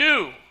something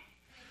new.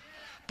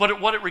 But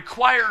what it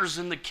requires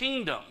in the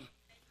kingdom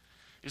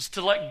is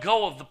to let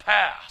go of the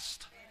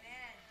past.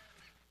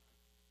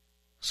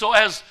 So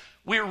as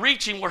we're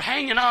reaching, we're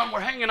hanging on,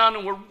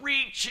 and we're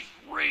reaching,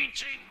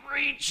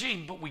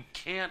 but we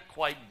can't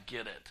quite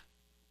get it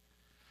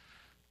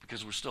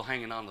because we're still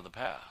hanging on to the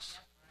past.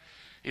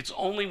 It's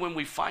only when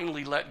we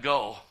finally let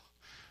go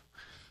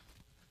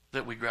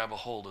that we grab a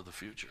hold of the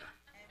future.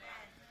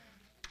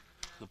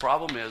 The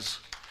problem is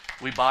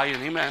we buy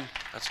in, amen,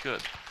 that's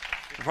good.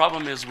 The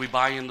problem is we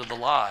buy into the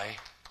lie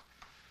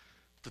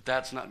that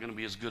that's not going to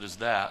be as good as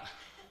that,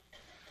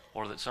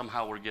 or that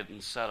somehow we're getting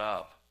set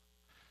up.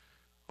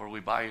 Or we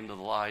buy into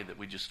the lie that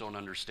we just don't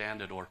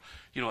understand it, or,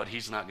 you know what,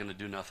 he's not going to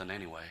do nothing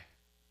anyway.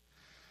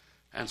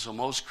 And so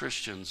most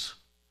Christians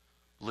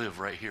live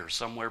right here,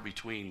 somewhere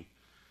between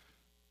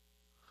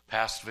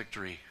past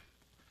victory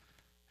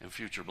and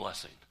future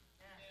blessing,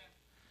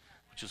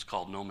 which is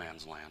called no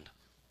man's land.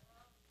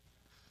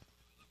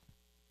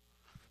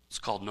 It's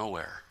called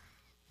nowhere.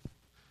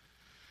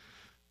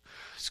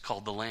 It's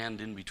called the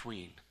land in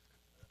between.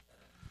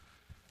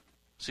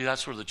 See,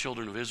 that's where the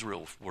children of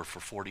Israel were for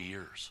 40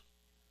 years.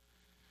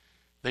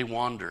 They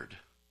wandered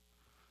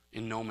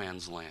in no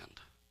man's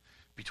land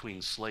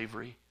between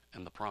slavery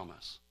and the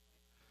promise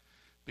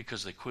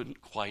because they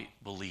couldn't quite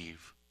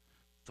believe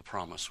the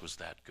promise was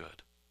that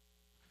good.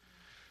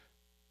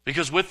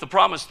 Because with the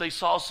promise, they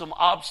saw some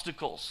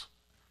obstacles.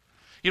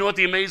 You know what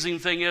the amazing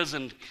thing is,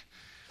 and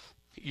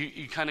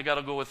you kind of got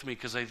to go with me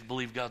because I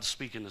believe God's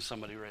speaking to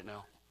somebody right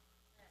now.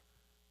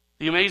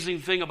 The amazing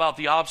thing about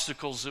the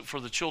obstacles for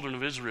the children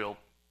of Israel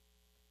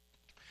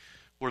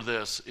were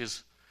this,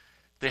 is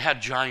they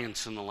had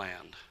giants in the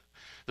land.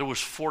 There was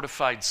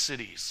fortified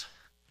cities.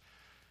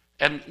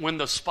 And when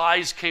the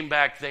spies came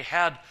back,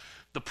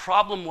 the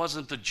problem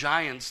wasn't the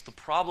giants, the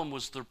problem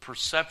was their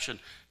perception,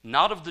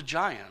 not of the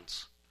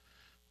giants,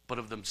 but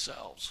of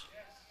themselves.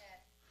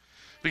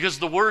 Because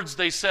the words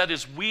they said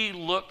is, we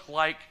look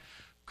like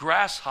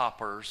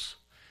grasshoppers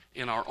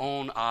in our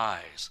own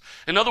eyes.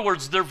 In other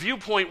words, their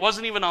viewpoint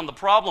wasn't even on the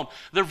problem.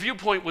 Their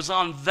viewpoint was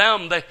on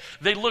them.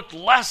 They looked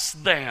less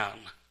than.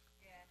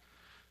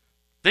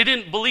 They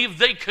didn't believe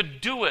they could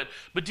do it.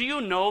 But do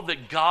you know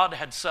that God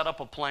had set up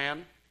a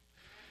plan?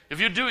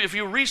 If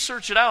you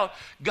research it out,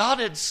 God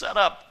had set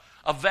up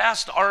a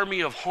vast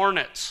army of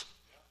hornets.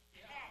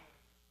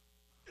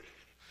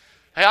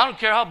 Hey, I don't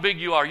care how big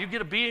you are. You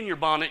get a bee in your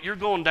bonnet, you're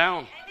going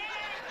down.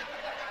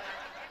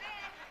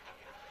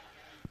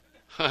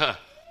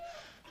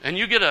 and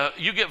you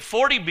get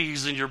 40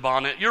 bees in your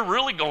bonnet, you're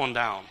really going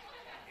down.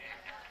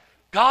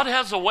 God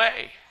has a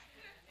way.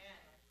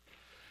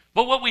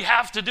 But what we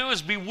have to do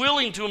is be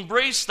willing to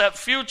embrace that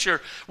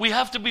future. We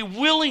have to be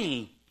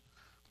willing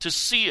to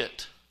see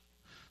it.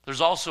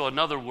 There's also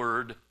another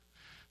word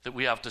that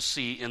we have to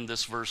see in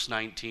this verse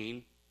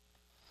 19.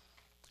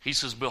 He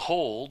says,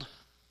 behold,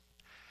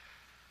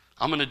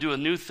 I'm going to do a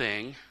new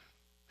thing.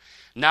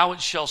 Now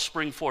it shall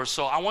spring forth.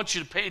 So I want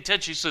you to pay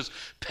attention. He says,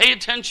 pay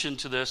attention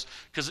to this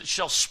because it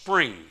shall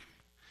spring.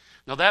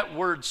 Now that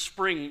word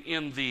spring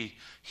in the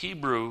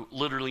Hebrew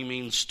literally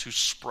means to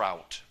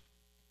sprout.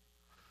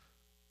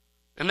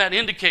 And that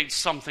indicates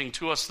something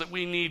to us that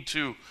we need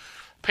to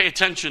pay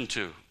attention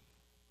to.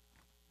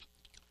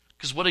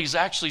 Because what he's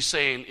actually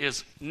saying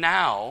is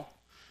now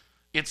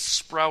it's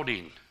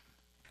sprouting.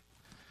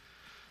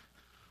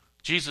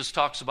 Jesus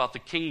talks about the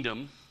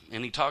kingdom,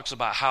 and he talks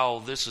about how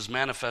this is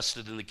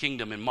manifested in the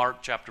kingdom in Mark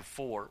chapter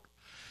 4,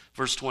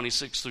 verse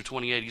 26 through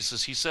 28. He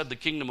says, he said the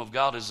kingdom of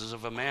God is as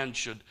if a man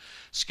should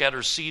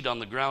scatter seed on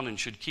the ground and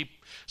should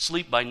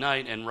sleep by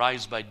night and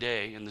rise by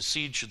day, and the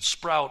seed should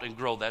sprout and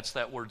grow. That's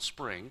that word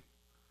spring.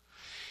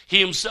 He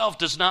himself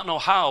does not know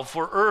how,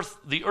 for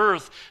the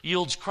earth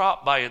yields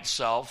crop by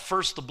itself,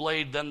 first the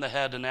blade, then the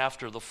head, and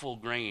after the full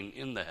grain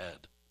in the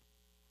head.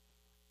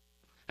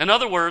 In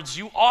other words,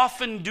 you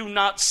often do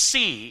not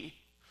see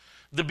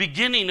the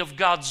beginning of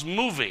God's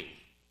moving.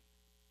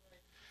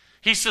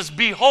 He says,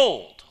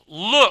 behold,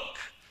 look,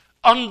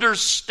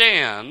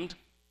 understand,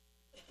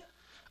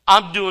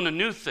 I'm doing a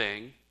new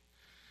thing,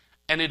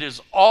 and it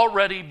has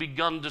already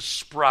begun to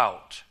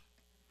sprout.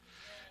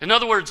 In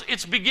other words,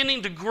 it's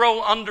beginning to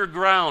grow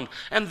underground,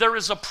 and there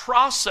is a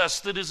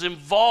process that is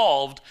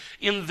involved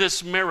in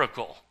this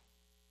miracle.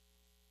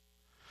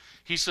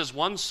 He says,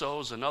 one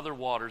sows, another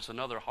waters,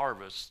 another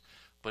harvests,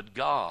 but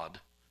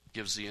God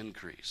gives the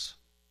increase.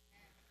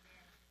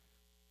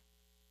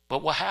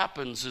 But what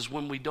happens is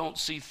when we don't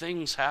see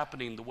things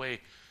happening the way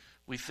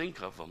we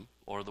think of them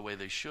or the way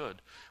they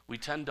should, we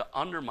tend to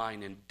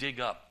undermine and dig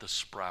up the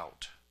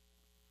sprout.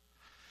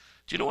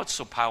 Do you know what's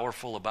so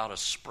powerful about a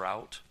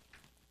sprout?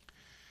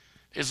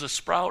 Is a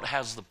sprout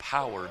has the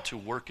power to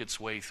work its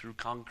way through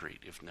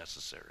concrete if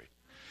necessary.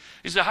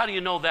 He said, how do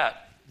you know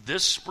that?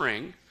 This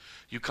spring,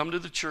 you come to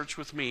the church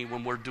with me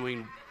when we're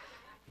doing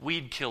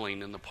weed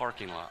killing in the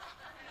parking lot.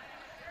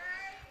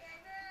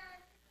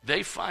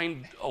 They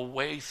find a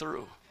way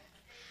through.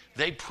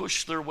 They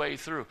push their way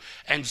through.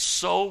 And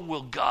so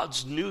will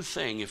God's new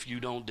thing if you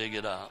don't dig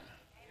it up.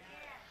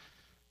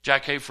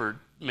 Jack Hayford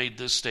made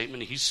this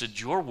statement. He said,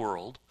 your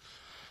world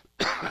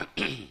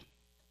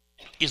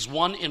is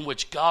one in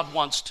which God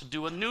wants to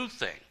do a new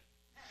thing.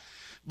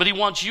 But he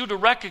wants you to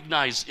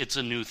recognize it's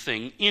a new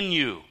thing in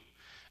you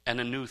and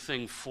a new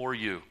thing for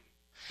you.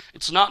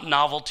 It's not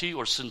novelty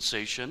or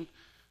sensation,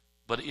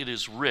 but it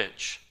is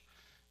rich,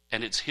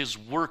 and it's his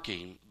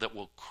working that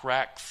will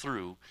crack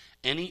through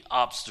any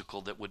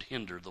obstacle that would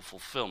hinder the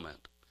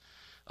fulfillment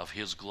of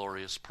his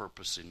glorious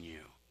purpose in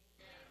you.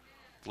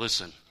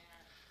 Listen,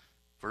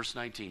 verse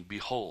 19,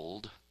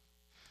 behold,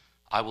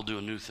 I will do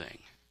a new thing.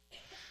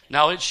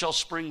 Now it shall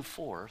spring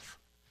forth,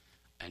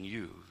 and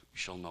you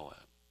shall know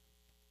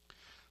it.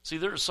 See,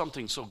 there is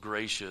something so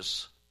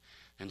gracious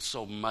and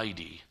so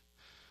mighty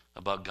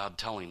about God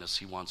telling us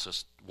he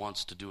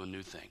wants to do a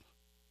new thing.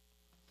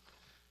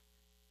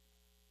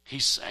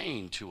 He's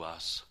saying to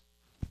us,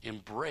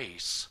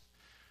 embrace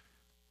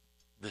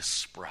this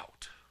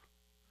sprout.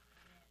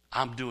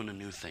 I'm doing a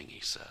new thing, he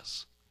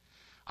says.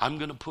 I'm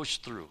going to push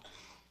through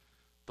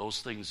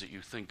those things that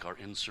you think are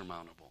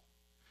insurmountable.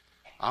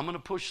 I'm going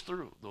to push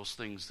through those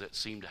things that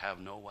seem to have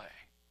no way.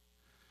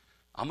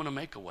 I'm going to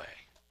make a way.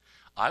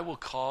 I will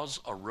cause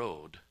a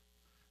road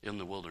in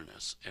the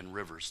wilderness and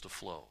rivers to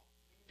flow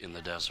in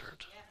the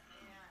desert.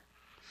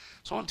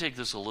 So I want to take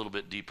this a little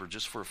bit deeper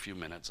just for a few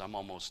minutes. I'm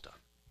almost done.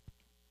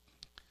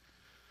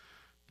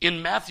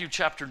 In Matthew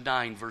chapter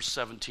 9, verse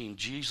 17,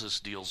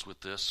 Jesus deals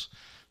with this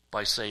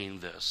by saying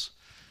this.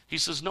 He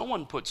says, no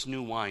one puts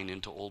new wine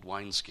into old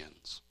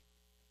wineskins.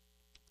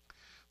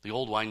 The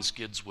old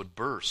wineskins would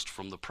burst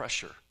from the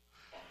pressure,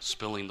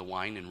 spilling the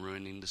wine and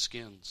ruining the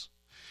skins.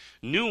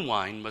 New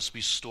wine must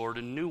be stored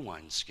in new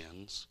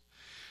wineskins.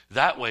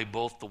 That way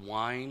both the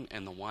wine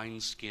and the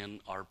wineskin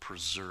are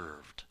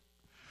preserved.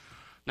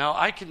 Now,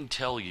 I can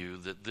tell you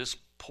that this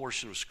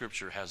portion of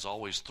Scripture has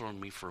always thrown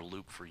me for a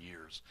loop for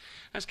years.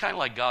 And it's kind of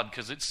like God,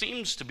 because it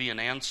seems to be an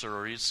answer,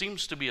 or it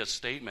seems to be a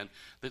statement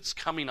that's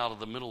coming out of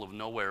the middle of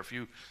nowhere. If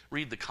you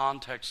read the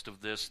context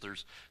of this, there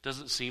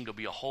doesn't seem to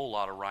be a whole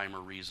lot of rhyme or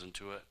reason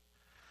to it.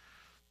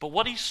 But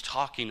what he's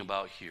talking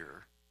about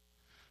here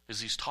is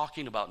he's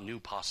talking about new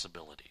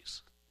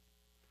possibilities.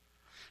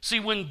 See,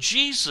 when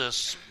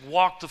Jesus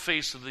walked the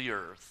face of the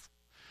earth,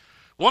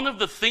 one of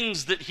the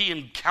things that he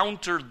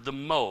encountered the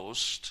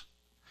most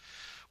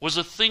was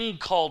a thing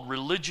called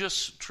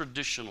religious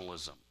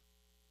traditionalism.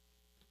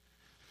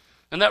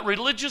 And that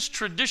religious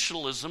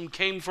traditionalism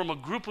came from a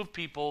group of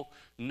people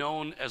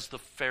known as the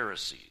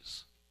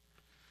Pharisees.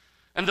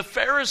 And the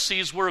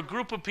Pharisees were a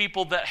group of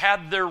people that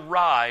had their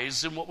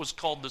rise in what was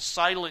called the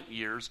silent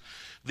years,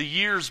 the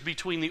years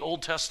between the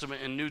Old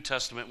Testament and New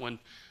Testament when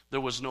there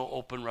was no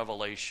open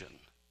revelation.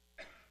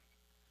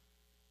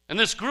 And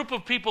this group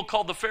of people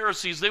called the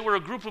Pharisees, they were a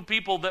group of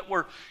people that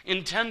were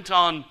intent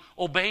on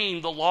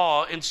obeying the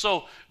law. And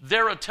so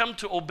their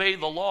attempt to obey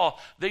the law,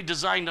 they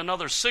designed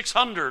another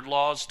 600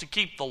 laws to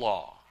keep the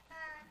law.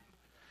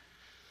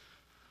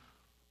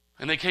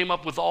 And they came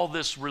up with all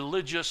this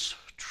religious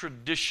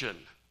tradition.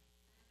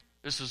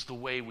 This is the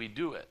way we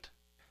do it.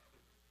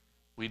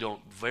 We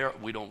don't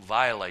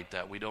violate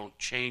that. We don't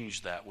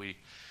change that. We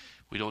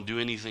don't do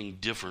anything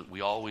different. We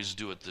always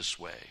do it this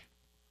way.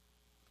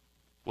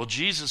 Well,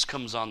 Jesus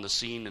comes on the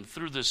scene, and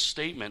through this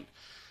statement,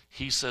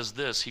 he says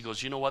this. He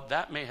goes, you know what?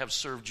 That may have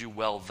served you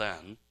well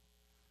then,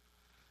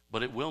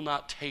 but it will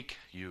not take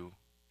you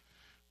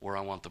where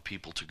I want the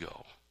people to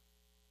go.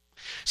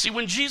 See,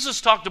 when Jesus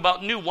talked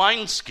about new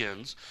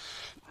wineskins,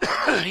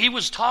 he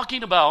was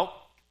talking about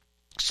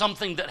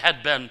something that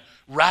had been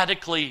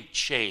radically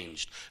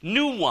changed.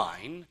 New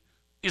wine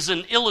is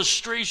an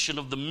illustration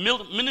of the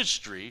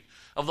ministry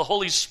of the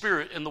Holy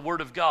Spirit and the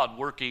Word of God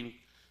working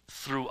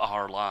through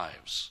our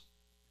lives.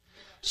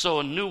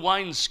 So a new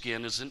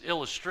wineskin is an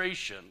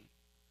illustration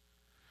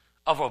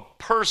of a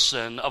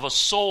person, of a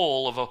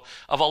soul,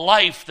 of a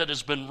life that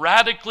has been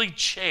radically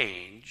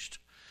changed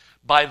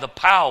by the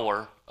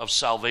power of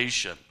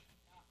salvation.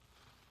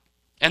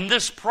 And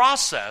this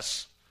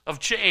process of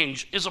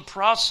change is a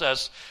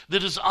process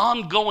that is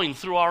ongoing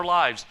through our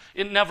lives.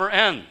 It never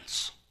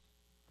ends.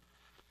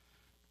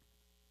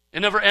 It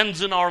never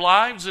ends in our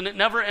lives, and it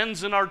never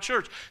ends in our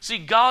church. See,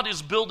 God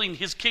is building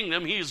His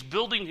kingdom. He is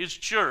building His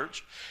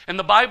church. And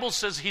the Bible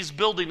says He's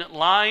building it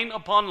line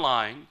upon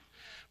line,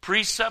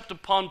 precept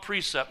upon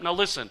precept. Now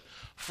listen,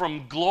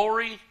 from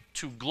glory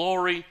to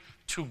glory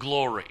to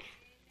glory.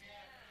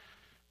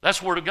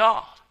 That's Word of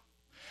God.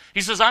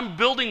 He says, I'm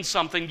building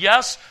something.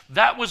 Yes,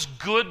 that was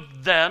good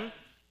then,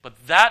 but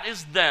that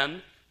is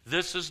then,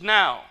 this is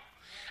now.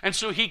 And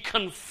so he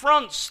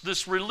confronts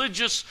this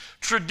religious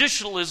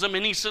traditionalism,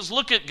 and he says,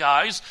 look at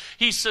guys,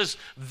 he says,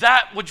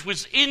 that which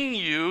was in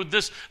you,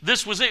 this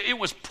was it. It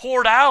was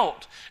poured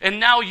out. And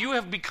now you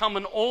have become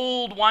an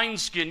old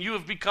wineskin. You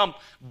have become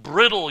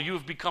brittle. You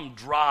have become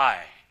dry.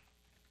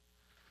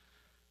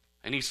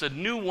 And he said,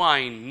 new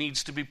wine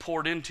needs to be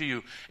poured into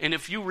you. And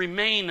if you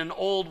remain an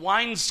old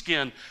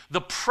wineskin,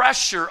 the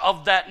pressure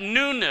of that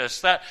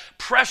newness, that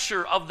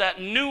pressure of that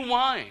new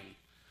wine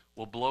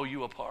will blow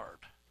you apart.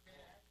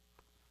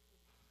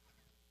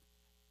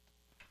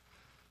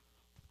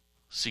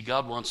 See,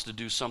 God wants to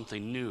do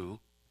something new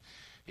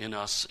in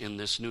us in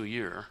this new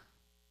year,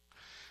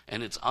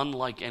 and it's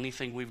unlike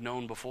anything we've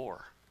known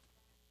before.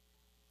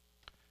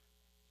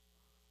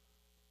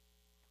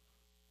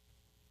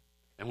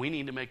 And we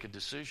need to make a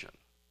decision.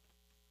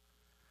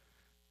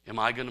 Am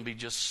I going to be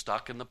just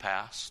stuck in the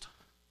past?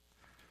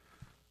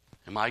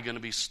 Am I going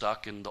to be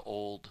stuck in the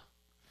old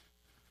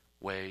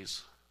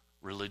ways,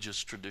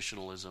 religious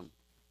traditionalism?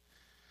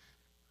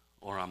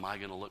 Or am I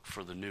going to look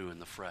for the new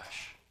and the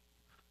fresh?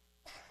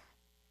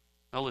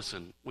 Now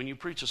listen, when you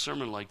preach a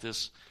sermon like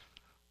this,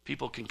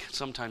 people can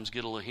sometimes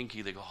get a little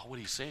hinky. They go, oh, what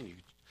are you saying?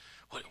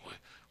 What?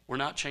 We're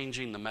not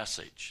changing the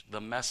message.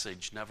 The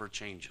message never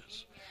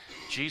changes.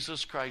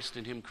 Jesus Christ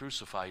and Him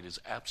crucified is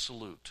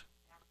absolute.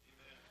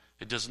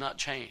 It does not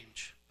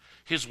change.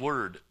 His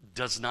word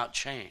does not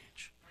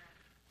change.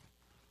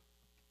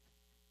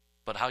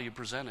 But how you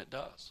present it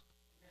does.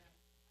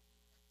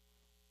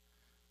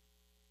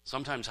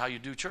 Sometimes how you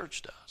do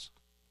church does.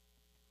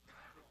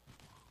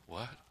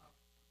 What?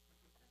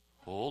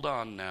 Hold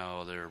on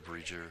now there,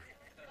 preacher.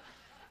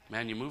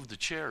 Man, you moved the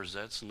chairs.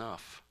 That's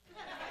enough.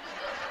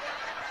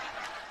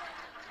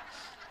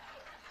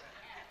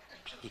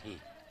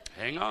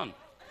 Hang on.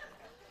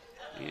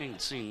 You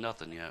ain't seen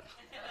nothing yet.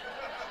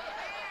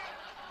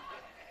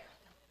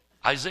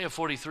 Isaiah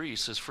 43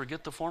 says,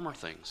 forget the former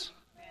things.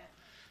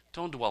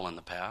 Don't dwell in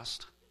the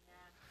past.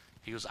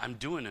 He goes, I'm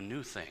doing a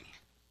new thing.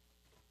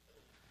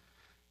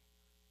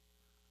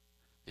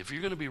 If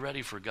you're going to be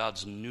ready for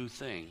God's new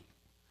thing,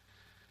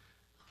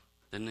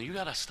 then you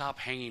got to stop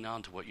hanging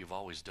on to what you've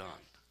always done.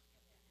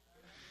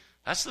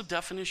 That's the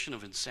definition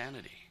of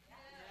insanity.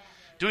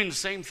 Doing the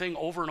same thing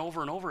over and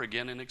over and over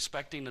again and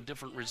expecting a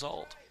different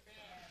result.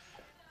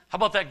 How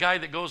about that guy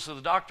that goes to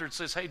the doctor and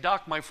says, hey,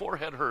 doc, my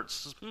forehead hurts.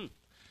 Says,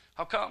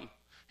 how come?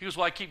 He goes,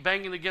 well, I keep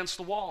banging against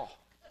the wall.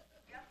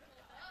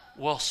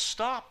 Well,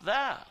 stop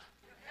that.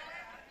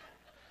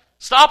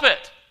 Stop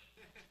it.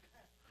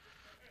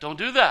 Don't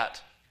do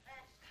that.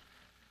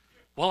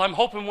 Well, I'm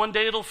hoping one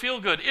day it'll feel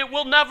good. It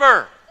will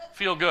never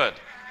feel good.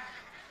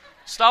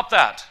 Stop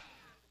that.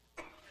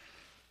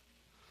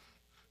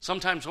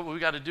 Sometimes what we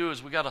got to do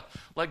is we got to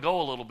let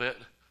go a little bit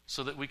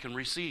so that we can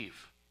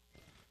receive.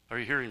 Are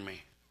you hearing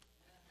me?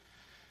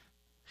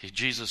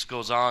 Jesus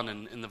goes on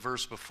in the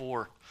verse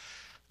before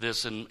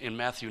this in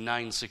Matthew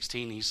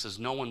 9:16. He says,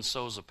 no one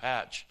sews a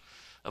patch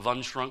of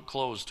unshrunk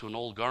clothes to an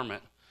old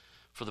garment,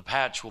 for the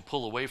patch will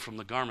pull away from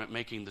the garment,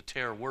 making the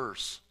tear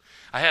worse.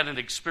 I had an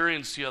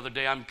experience the other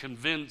day. I'm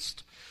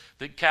convinced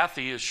that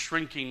Kathy is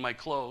shrinking my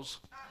clothes.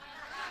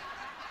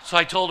 So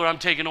I told her I'm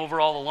taking over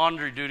all the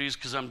laundry duties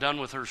because I'm done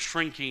with her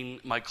shrinking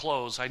my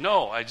clothes. I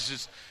know.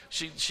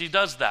 She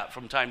does that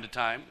from time to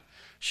time.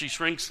 She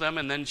shrinks them,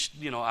 and then,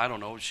 I don't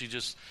know. She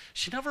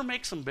never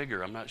makes them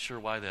bigger. I'm not sure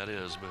why that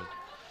is, but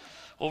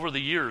over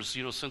the years,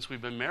 since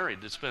we've been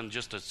married, it's been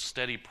just a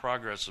steady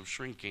progress of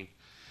shrinking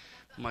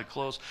my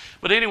clothes.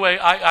 But anyway,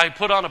 I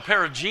put on a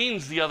pair of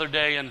jeans the other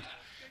day,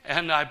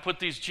 and I put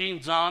these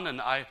jeans on,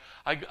 and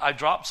I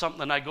dropped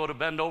something, and I go to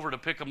bend over to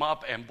pick them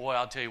up, and boy,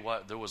 I'll tell you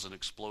what, there was an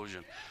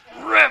explosion.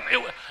 Rip!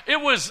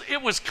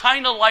 It was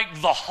kind of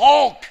like the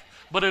Hulk,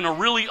 but in a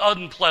really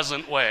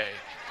unpleasant way.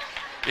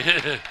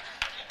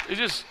 It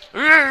just,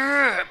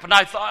 and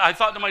I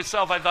thought to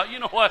myself, you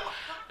know what?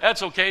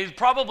 That's okay. It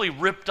probably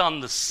ripped on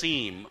the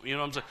seam. You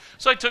know what I'm saying?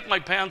 So I took my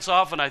pants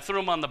off and I threw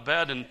them on the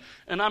bed,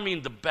 and I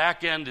mean, the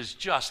back end is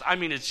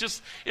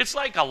it's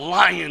like a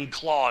lion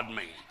clawed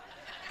me.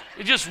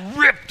 It just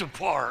ripped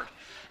apart.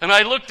 And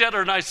I looked at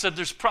her and I said,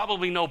 there's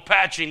probably no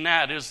patching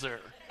that, is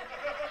there?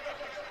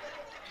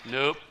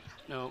 Nope.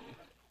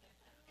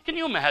 Can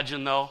you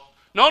imagine, though?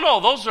 No,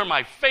 those are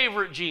my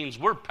favorite jeans.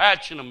 We're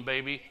patching them,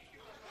 baby.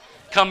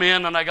 Come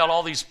in and I got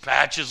all these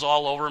patches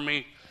all over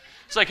me.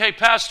 It's like, hey,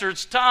 Pastor,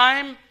 it's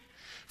time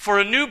for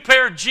a new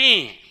pair of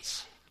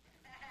jeans.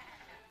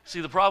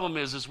 See, the problem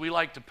is we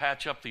like to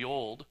patch up the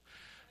old,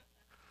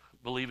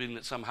 believing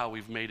that somehow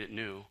we've made it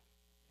new.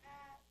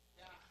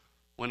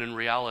 When in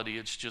reality,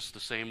 it's just the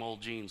same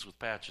old jeans with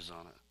patches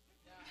on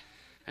it.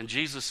 And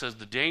Jesus says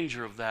the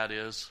danger of that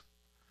is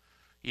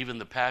even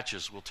the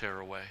patches will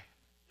tear away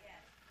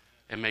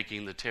and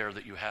making the tear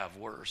that you have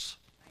worse.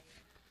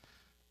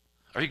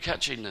 Are you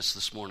catching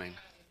this morning?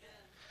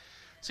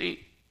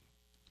 See,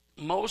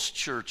 most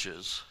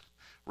churches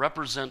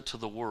represent to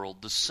the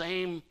world the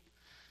same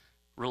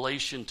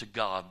relation to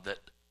God that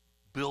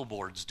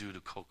billboards do to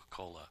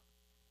Coca-Cola.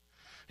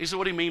 He said,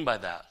 what do you mean by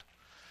that?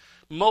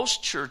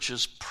 Most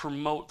churches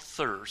promote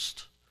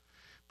thirst,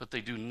 but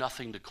they do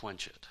nothing to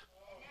quench it.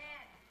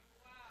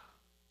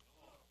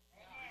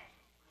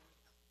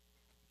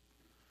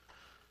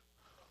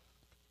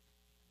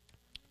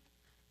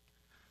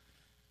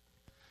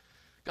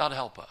 God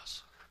help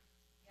us.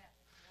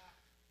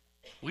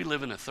 We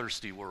live in a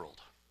thirsty world.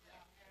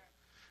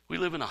 We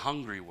live in a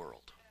hungry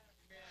world.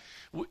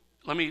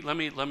 Let me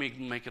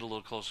make it a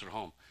little closer to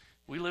home.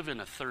 We live in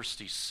a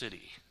thirsty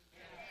city,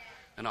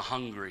 in a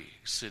hungry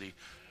city.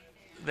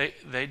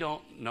 They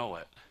don't know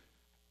it.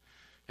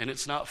 And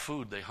it's not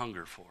food they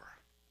hunger for.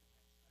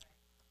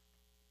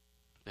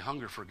 They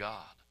hunger for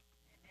God.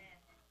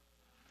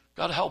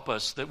 God help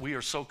us that we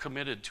are so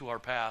committed to our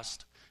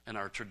past and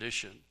our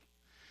tradition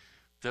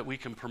that we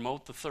can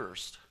promote the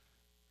thirst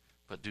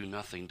but do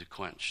nothing to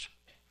quench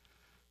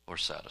or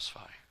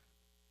satisfy.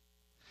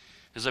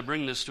 As I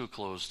bring this to a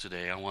close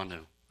today, I want to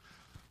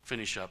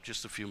finish up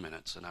just a few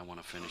minutes, and I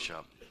want to finish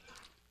up.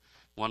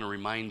 I want to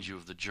remind you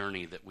of the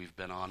journey that we've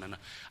been on. And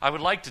I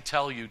would like to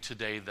tell you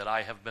today that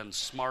I have been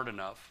smart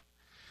enough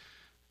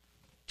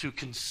to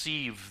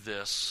conceive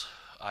this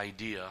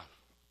idea,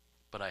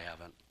 but I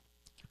haven't.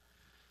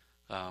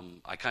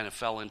 I kind of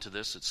fell into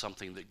this. It's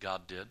something that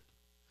God did,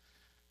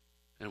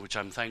 and which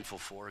I'm thankful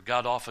for.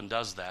 God often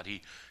does that.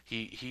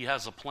 He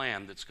has a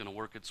plan that's going to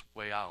work its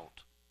way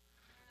out.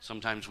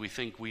 Sometimes we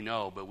think we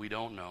know, but we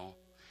don't know.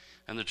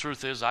 And the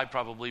truth is, I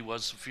probably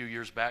was a few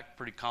years back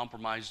pretty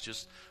compromised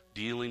just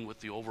dealing with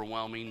the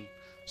overwhelming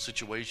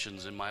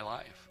situations in my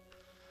life.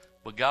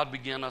 But God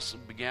began us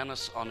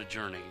on a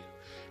journey.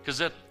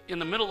 Because in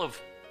the middle of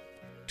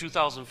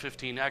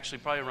 2015, actually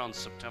probably around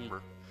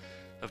September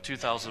of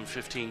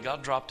 2015,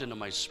 God dropped into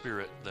my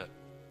spirit that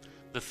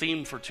the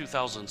theme for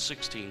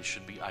 2016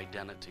 should be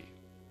identity.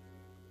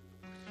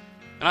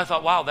 And I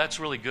thought, wow, that's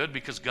really good,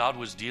 because God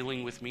was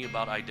dealing with me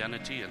about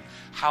identity and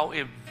how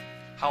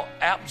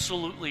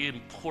absolutely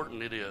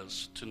important it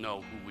is to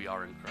know who we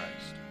are in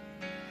Christ.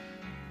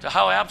 To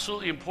how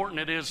absolutely important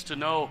it is to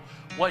know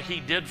what He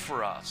did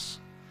for us,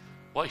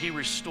 what He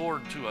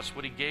restored to us,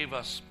 what He gave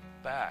us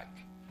back,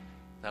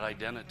 that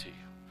identity.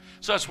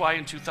 So that's why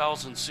in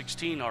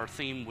 2016 our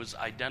theme was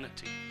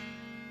identity.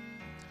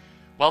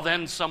 Well,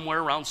 then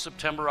somewhere around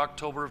September,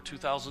 October of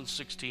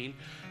 2016,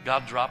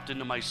 God dropped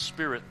into my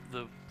spirit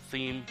the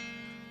theme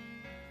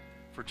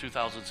for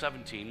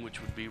 2017,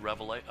 which would be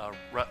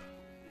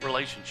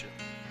relationship.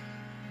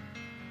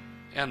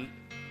 And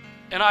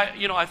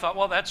I thought,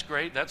 well, that's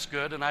great, that's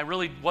good, and I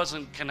really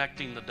wasn't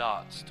connecting the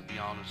dots, to be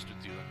honest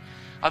with you.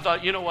 I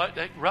thought, you know what,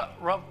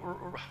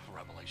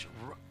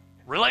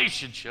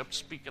 relationship,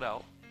 speak it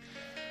out.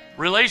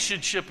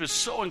 Relationship is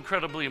so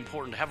incredibly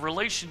important, to have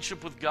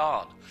relationship with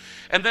God.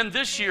 And then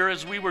this year,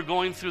 as we were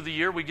going through the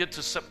year, we get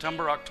to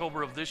September,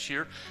 October of this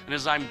year, and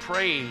as I'm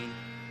praying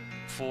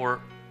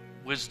for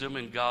wisdom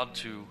and God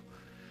to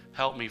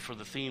help me for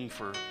the theme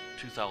for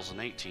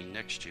 2018,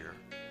 next year,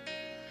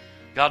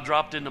 God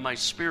dropped into my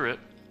spirit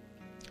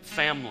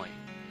family.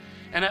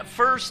 And at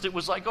first it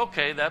was like,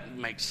 okay, that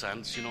makes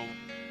sense.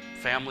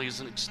 Family is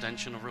an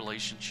extension of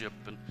relationship.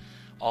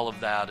 all of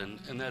that, and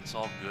that's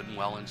all good and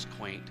well and it's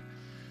quaint.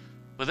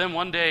 But then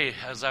one day,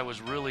 as I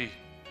was really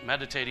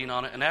meditating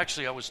on it, and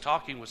actually I was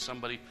talking with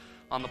somebody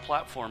on the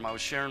platform, I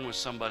was sharing with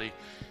somebody,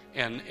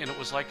 and it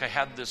was like I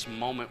had this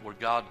moment where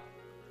God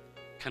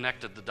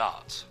connected the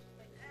dots.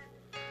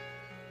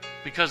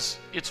 Because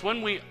it's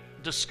when we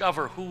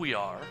discover who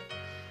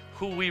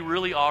we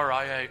really are,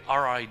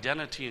 our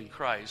identity in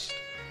Christ,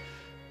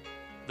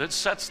 that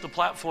sets the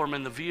platform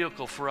and the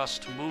vehicle for us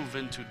to move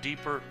into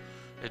deeper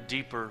and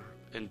deeper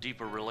and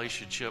deeper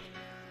relationship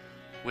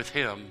with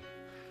Him,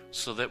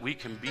 so that we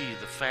can be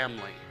the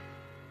family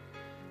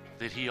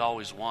that He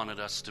always wanted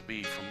us to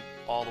be from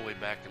all the way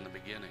back in the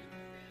beginning.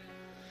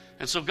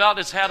 And so God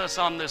has had us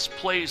on this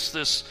place,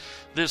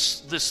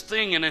 this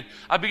thing, and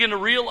I begin to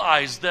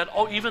realize that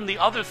even the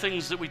other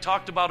things that we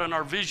talked about in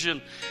our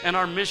vision and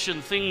our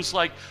mission, things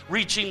like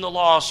reaching the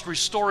lost,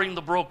 restoring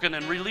the broken,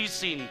 and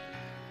releasing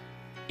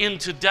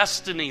into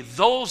destiny,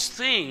 those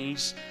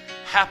things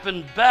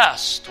happen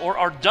best or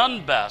are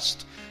done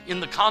best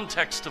in the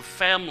context of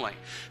family.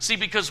 See,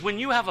 because when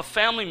you have a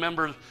family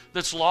member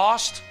that's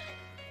lost,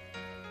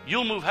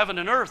 you'll move heaven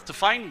and earth to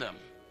find them.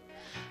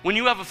 When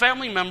you have a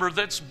family member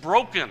that's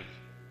broken,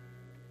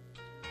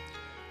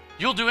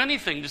 you'll do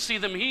anything to see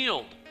them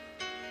healed.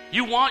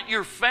 You want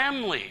your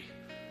family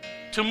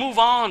to move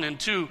on and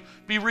to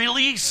be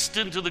released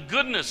into the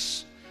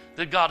goodness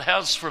that God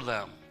has for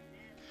them.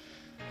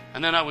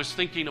 And then I was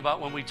thinking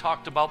about when we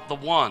talked about the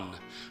one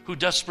who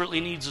desperately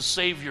needs a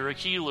Savior, a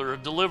healer, a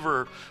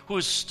deliverer, who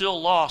is still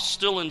lost,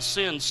 still in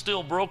sin,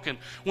 still broken.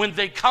 When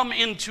they come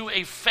into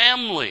a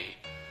family,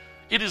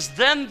 it is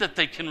then that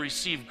they can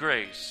receive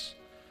grace,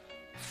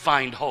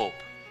 find hope,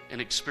 and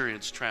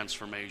experience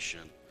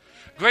transformation.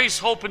 Grace,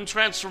 hope, and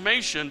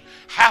transformation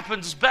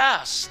happens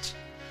best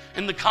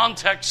in the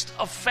context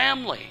of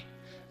family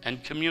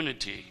and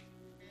community.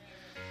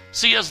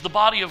 See, as the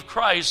body of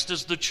Christ,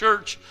 as the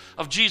church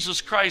of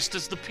Jesus Christ,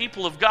 as the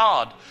people of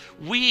God,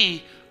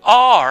 we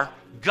are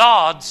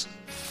God's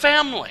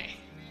family.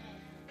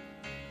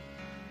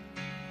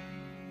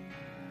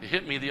 It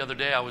hit me the other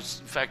day.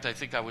 I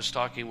think I was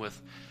talking with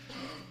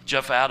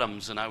Jeff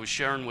Adams, and I was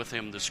sharing with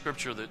him the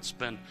scripture that's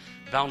been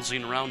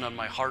bouncing around on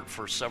my heart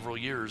for several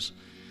years.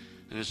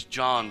 And it's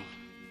John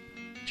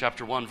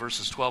chapter 1,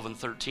 verses 12 and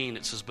 13.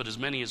 It says, "But as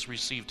many as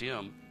received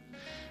Him,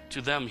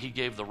 to them He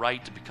gave the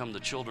right to become the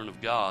children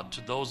of God,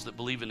 to those that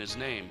believe in His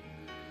name,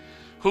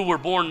 who were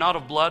born not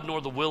of blood,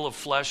 nor the will of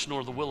flesh,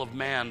 nor the will of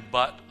man,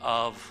 but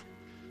of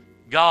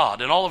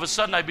God." And all of a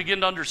sudden I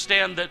begin to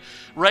understand that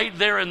right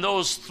there in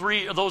those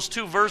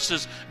two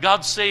verses,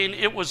 God's saying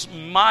it was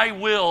my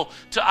will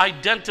to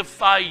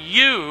identify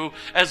you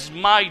as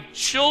my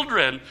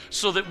children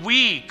so that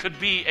we could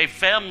be a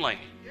family.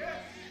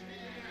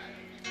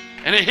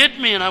 And it hit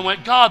me and I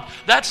went, God,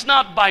 that's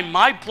not by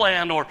my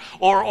plan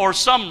or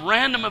some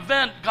random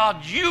event.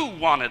 God, you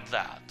wanted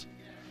that.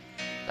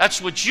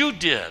 That's what you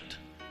did.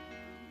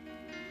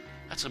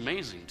 That's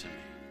amazing to me.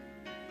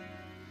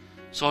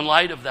 So in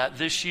light of that,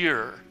 this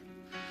year,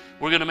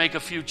 we're going to make a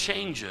few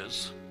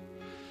changes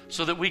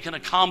so that we can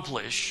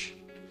accomplish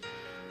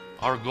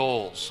our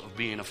goals of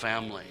being a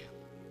family.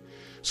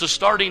 So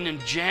starting in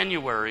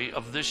January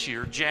of this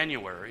year,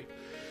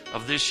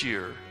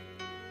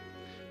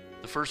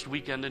 the first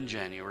weekend in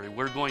January,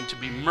 we're going to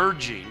be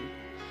merging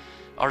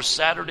our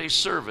Saturday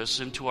service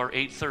into our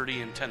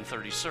 8:30 and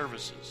 10:30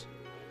 services.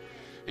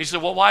 And you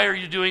said, well, why are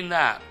you doing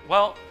that?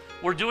 Well,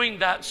 we're doing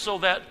that so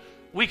that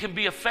we can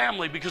be a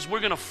family, because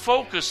we're going to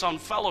focus on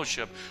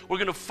fellowship. We're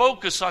going to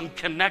focus on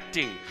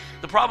connecting.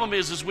 The problem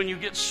is when you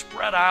get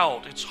spread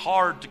out, it's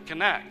hard to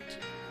connect.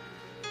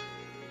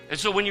 And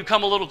so when you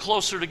come a little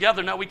closer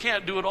together, now we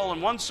can't do it all in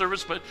one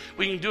service, but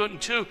we can do it in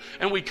two,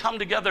 and we come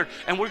together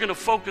and we're going to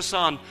focus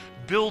on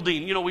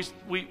building. You know,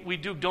 we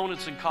do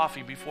donuts and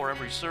coffee before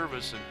every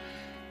service,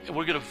 and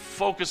we're going to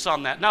focus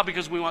on that. Not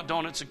because we want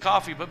donuts and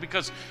coffee, but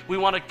because we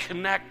want to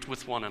connect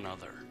with one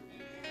another.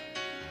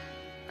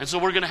 And so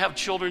we're going to have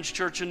children's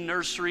church and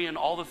nursery and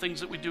all the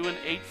things that we do in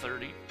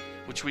 8:30,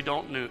 which we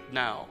don't do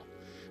now.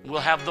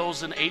 We'll have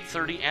those in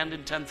 8:30 and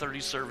in 10:30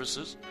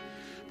 services.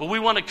 But we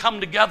want to come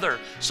together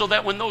so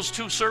that when those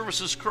two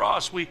services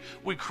cross, we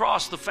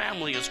cross, the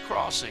family is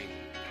crossing.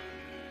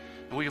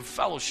 And we have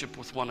fellowship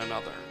with one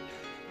another.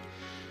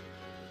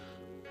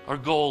 Our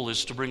goal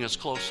is to bring us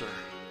closer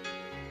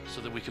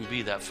so that we can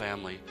be that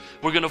family.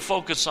 We're going to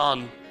focus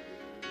on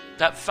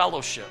that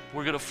fellowship.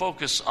 We're going to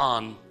focus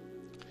on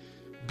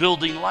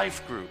building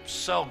life groups,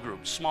 cell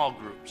groups, small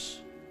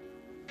groups.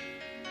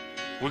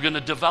 We're going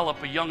to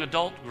develop a young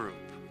adult group.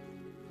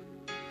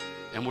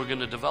 And we're going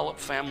to develop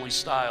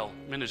family-style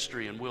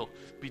ministry, and we'll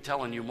be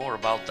telling you more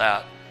about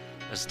that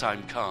as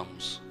time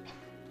comes.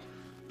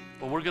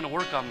 But we're going to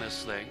work on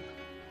this thing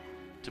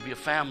to be a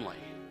family,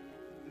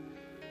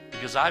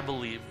 because I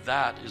believe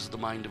that is the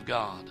mind of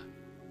God.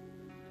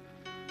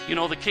 You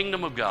know, the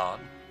kingdom of God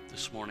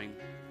this morning,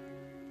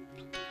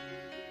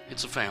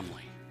 it's a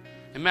family.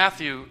 In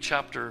Matthew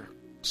chapter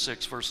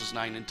 6, verses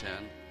 9 and 10,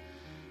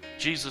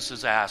 Jesus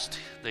is asked,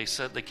 they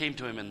came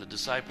to him and the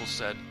disciples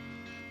said,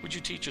 would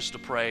you teach us to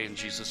pray? And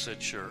Jesus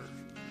said, sure.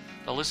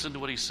 Now listen to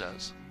what he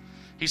says.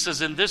 He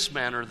says, in this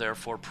manner,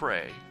 therefore,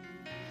 pray.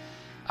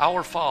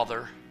 Our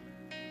Father,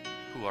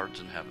 who art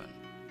in heaven,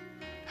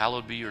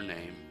 hallowed be your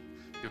name.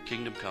 Your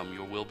kingdom come,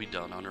 your will be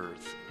done on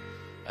earth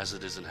as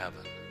it is in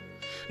heaven.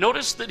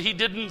 Notice that he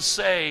didn't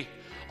say,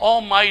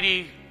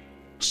 Almighty,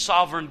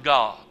 sovereign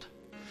God.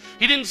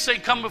 He didn't say,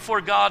 come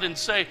before God and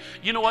say,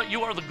 you know what,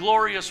 you are the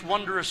glorious,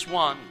 wondrous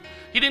one.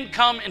 He didn't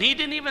come, and he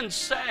didn't even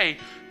say,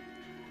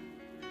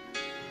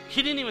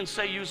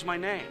 use my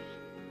name.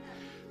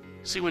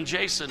 See, when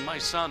Jason, my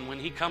son, when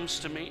he comes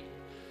to me,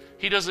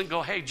 he doesn't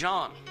go, hey,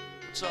 John,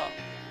 what's up?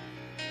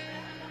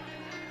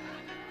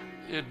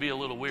 It'd be a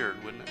little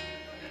weird, wouldn't it?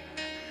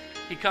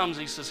 He comes,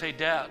 he says, hey,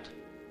 Dad.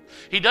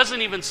 He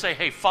doesn't even say,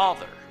 hey,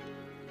 Father,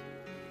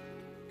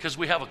 because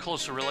we have a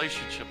closer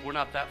relationship. We're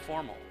not that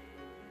formal.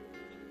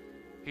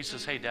 He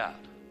says, hey, Dad.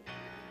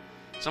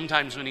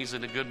 Sometimes when he's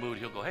in a good mood,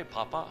 he'll go, hey,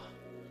 Papa.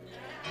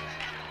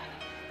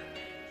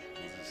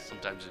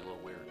 Sometimes he's a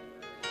little weird.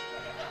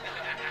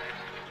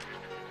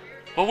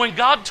 But when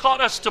God taught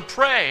us to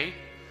pray,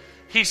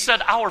 he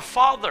said, our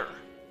Father.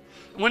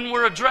 When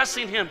we're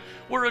addressing him,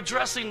 we're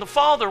addressing the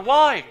Father.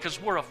 Why?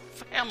 Because we're a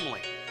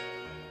family.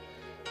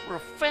 We're a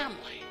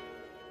family.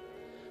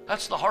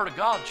 That's the heart of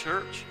God,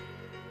 church.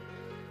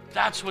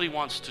 That's what he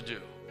wants to do.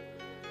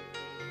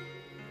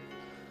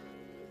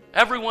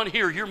 Everyone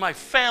here, you're my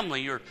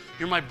family. You're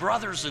my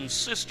brothers and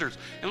sisters.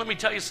 And let me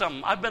tell you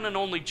something. I've been an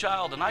only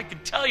child, and I can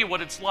tell you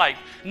what it's like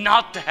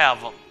not to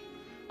have them.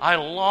 I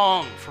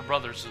long for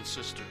brothers and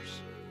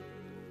sisters.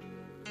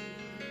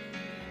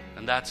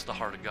 And that's the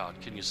heart of God.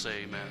 Can you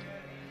say amen?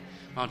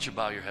 Why don't you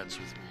bow your heads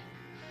with me?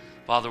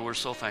 Father, we're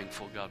so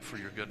thankful, God, for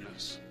your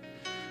goodness.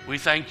 We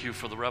thank you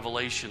for the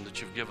revelation that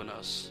you've given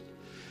us.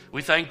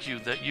 We thank you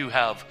that you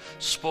have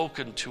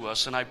spoken to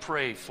us, and I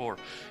pray for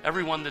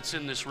everyone that's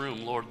in this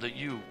room, Lord, that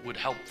you would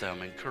help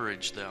them,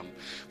 encourage them.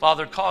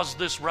 Father, cause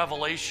this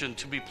revelation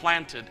to be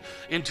planted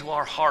into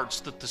our hearts,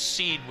 that the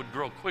seed would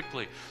grow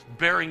quickly,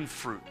 bearing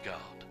fruit, God.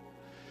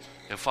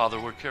 And Father,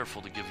 we're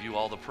careful to give you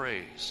all the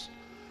praise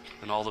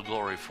and all the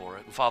glory for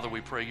it. And Father,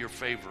 we pray your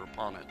favor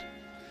upon it.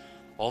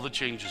 All the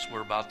changes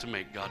we're about to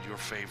make, God, your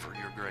favor,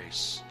 your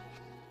grace.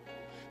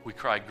 We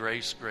cry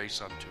grace,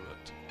 grace unto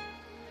it.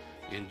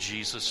 In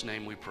Jesus'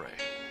 name we pray.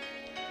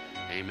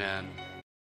 Amen.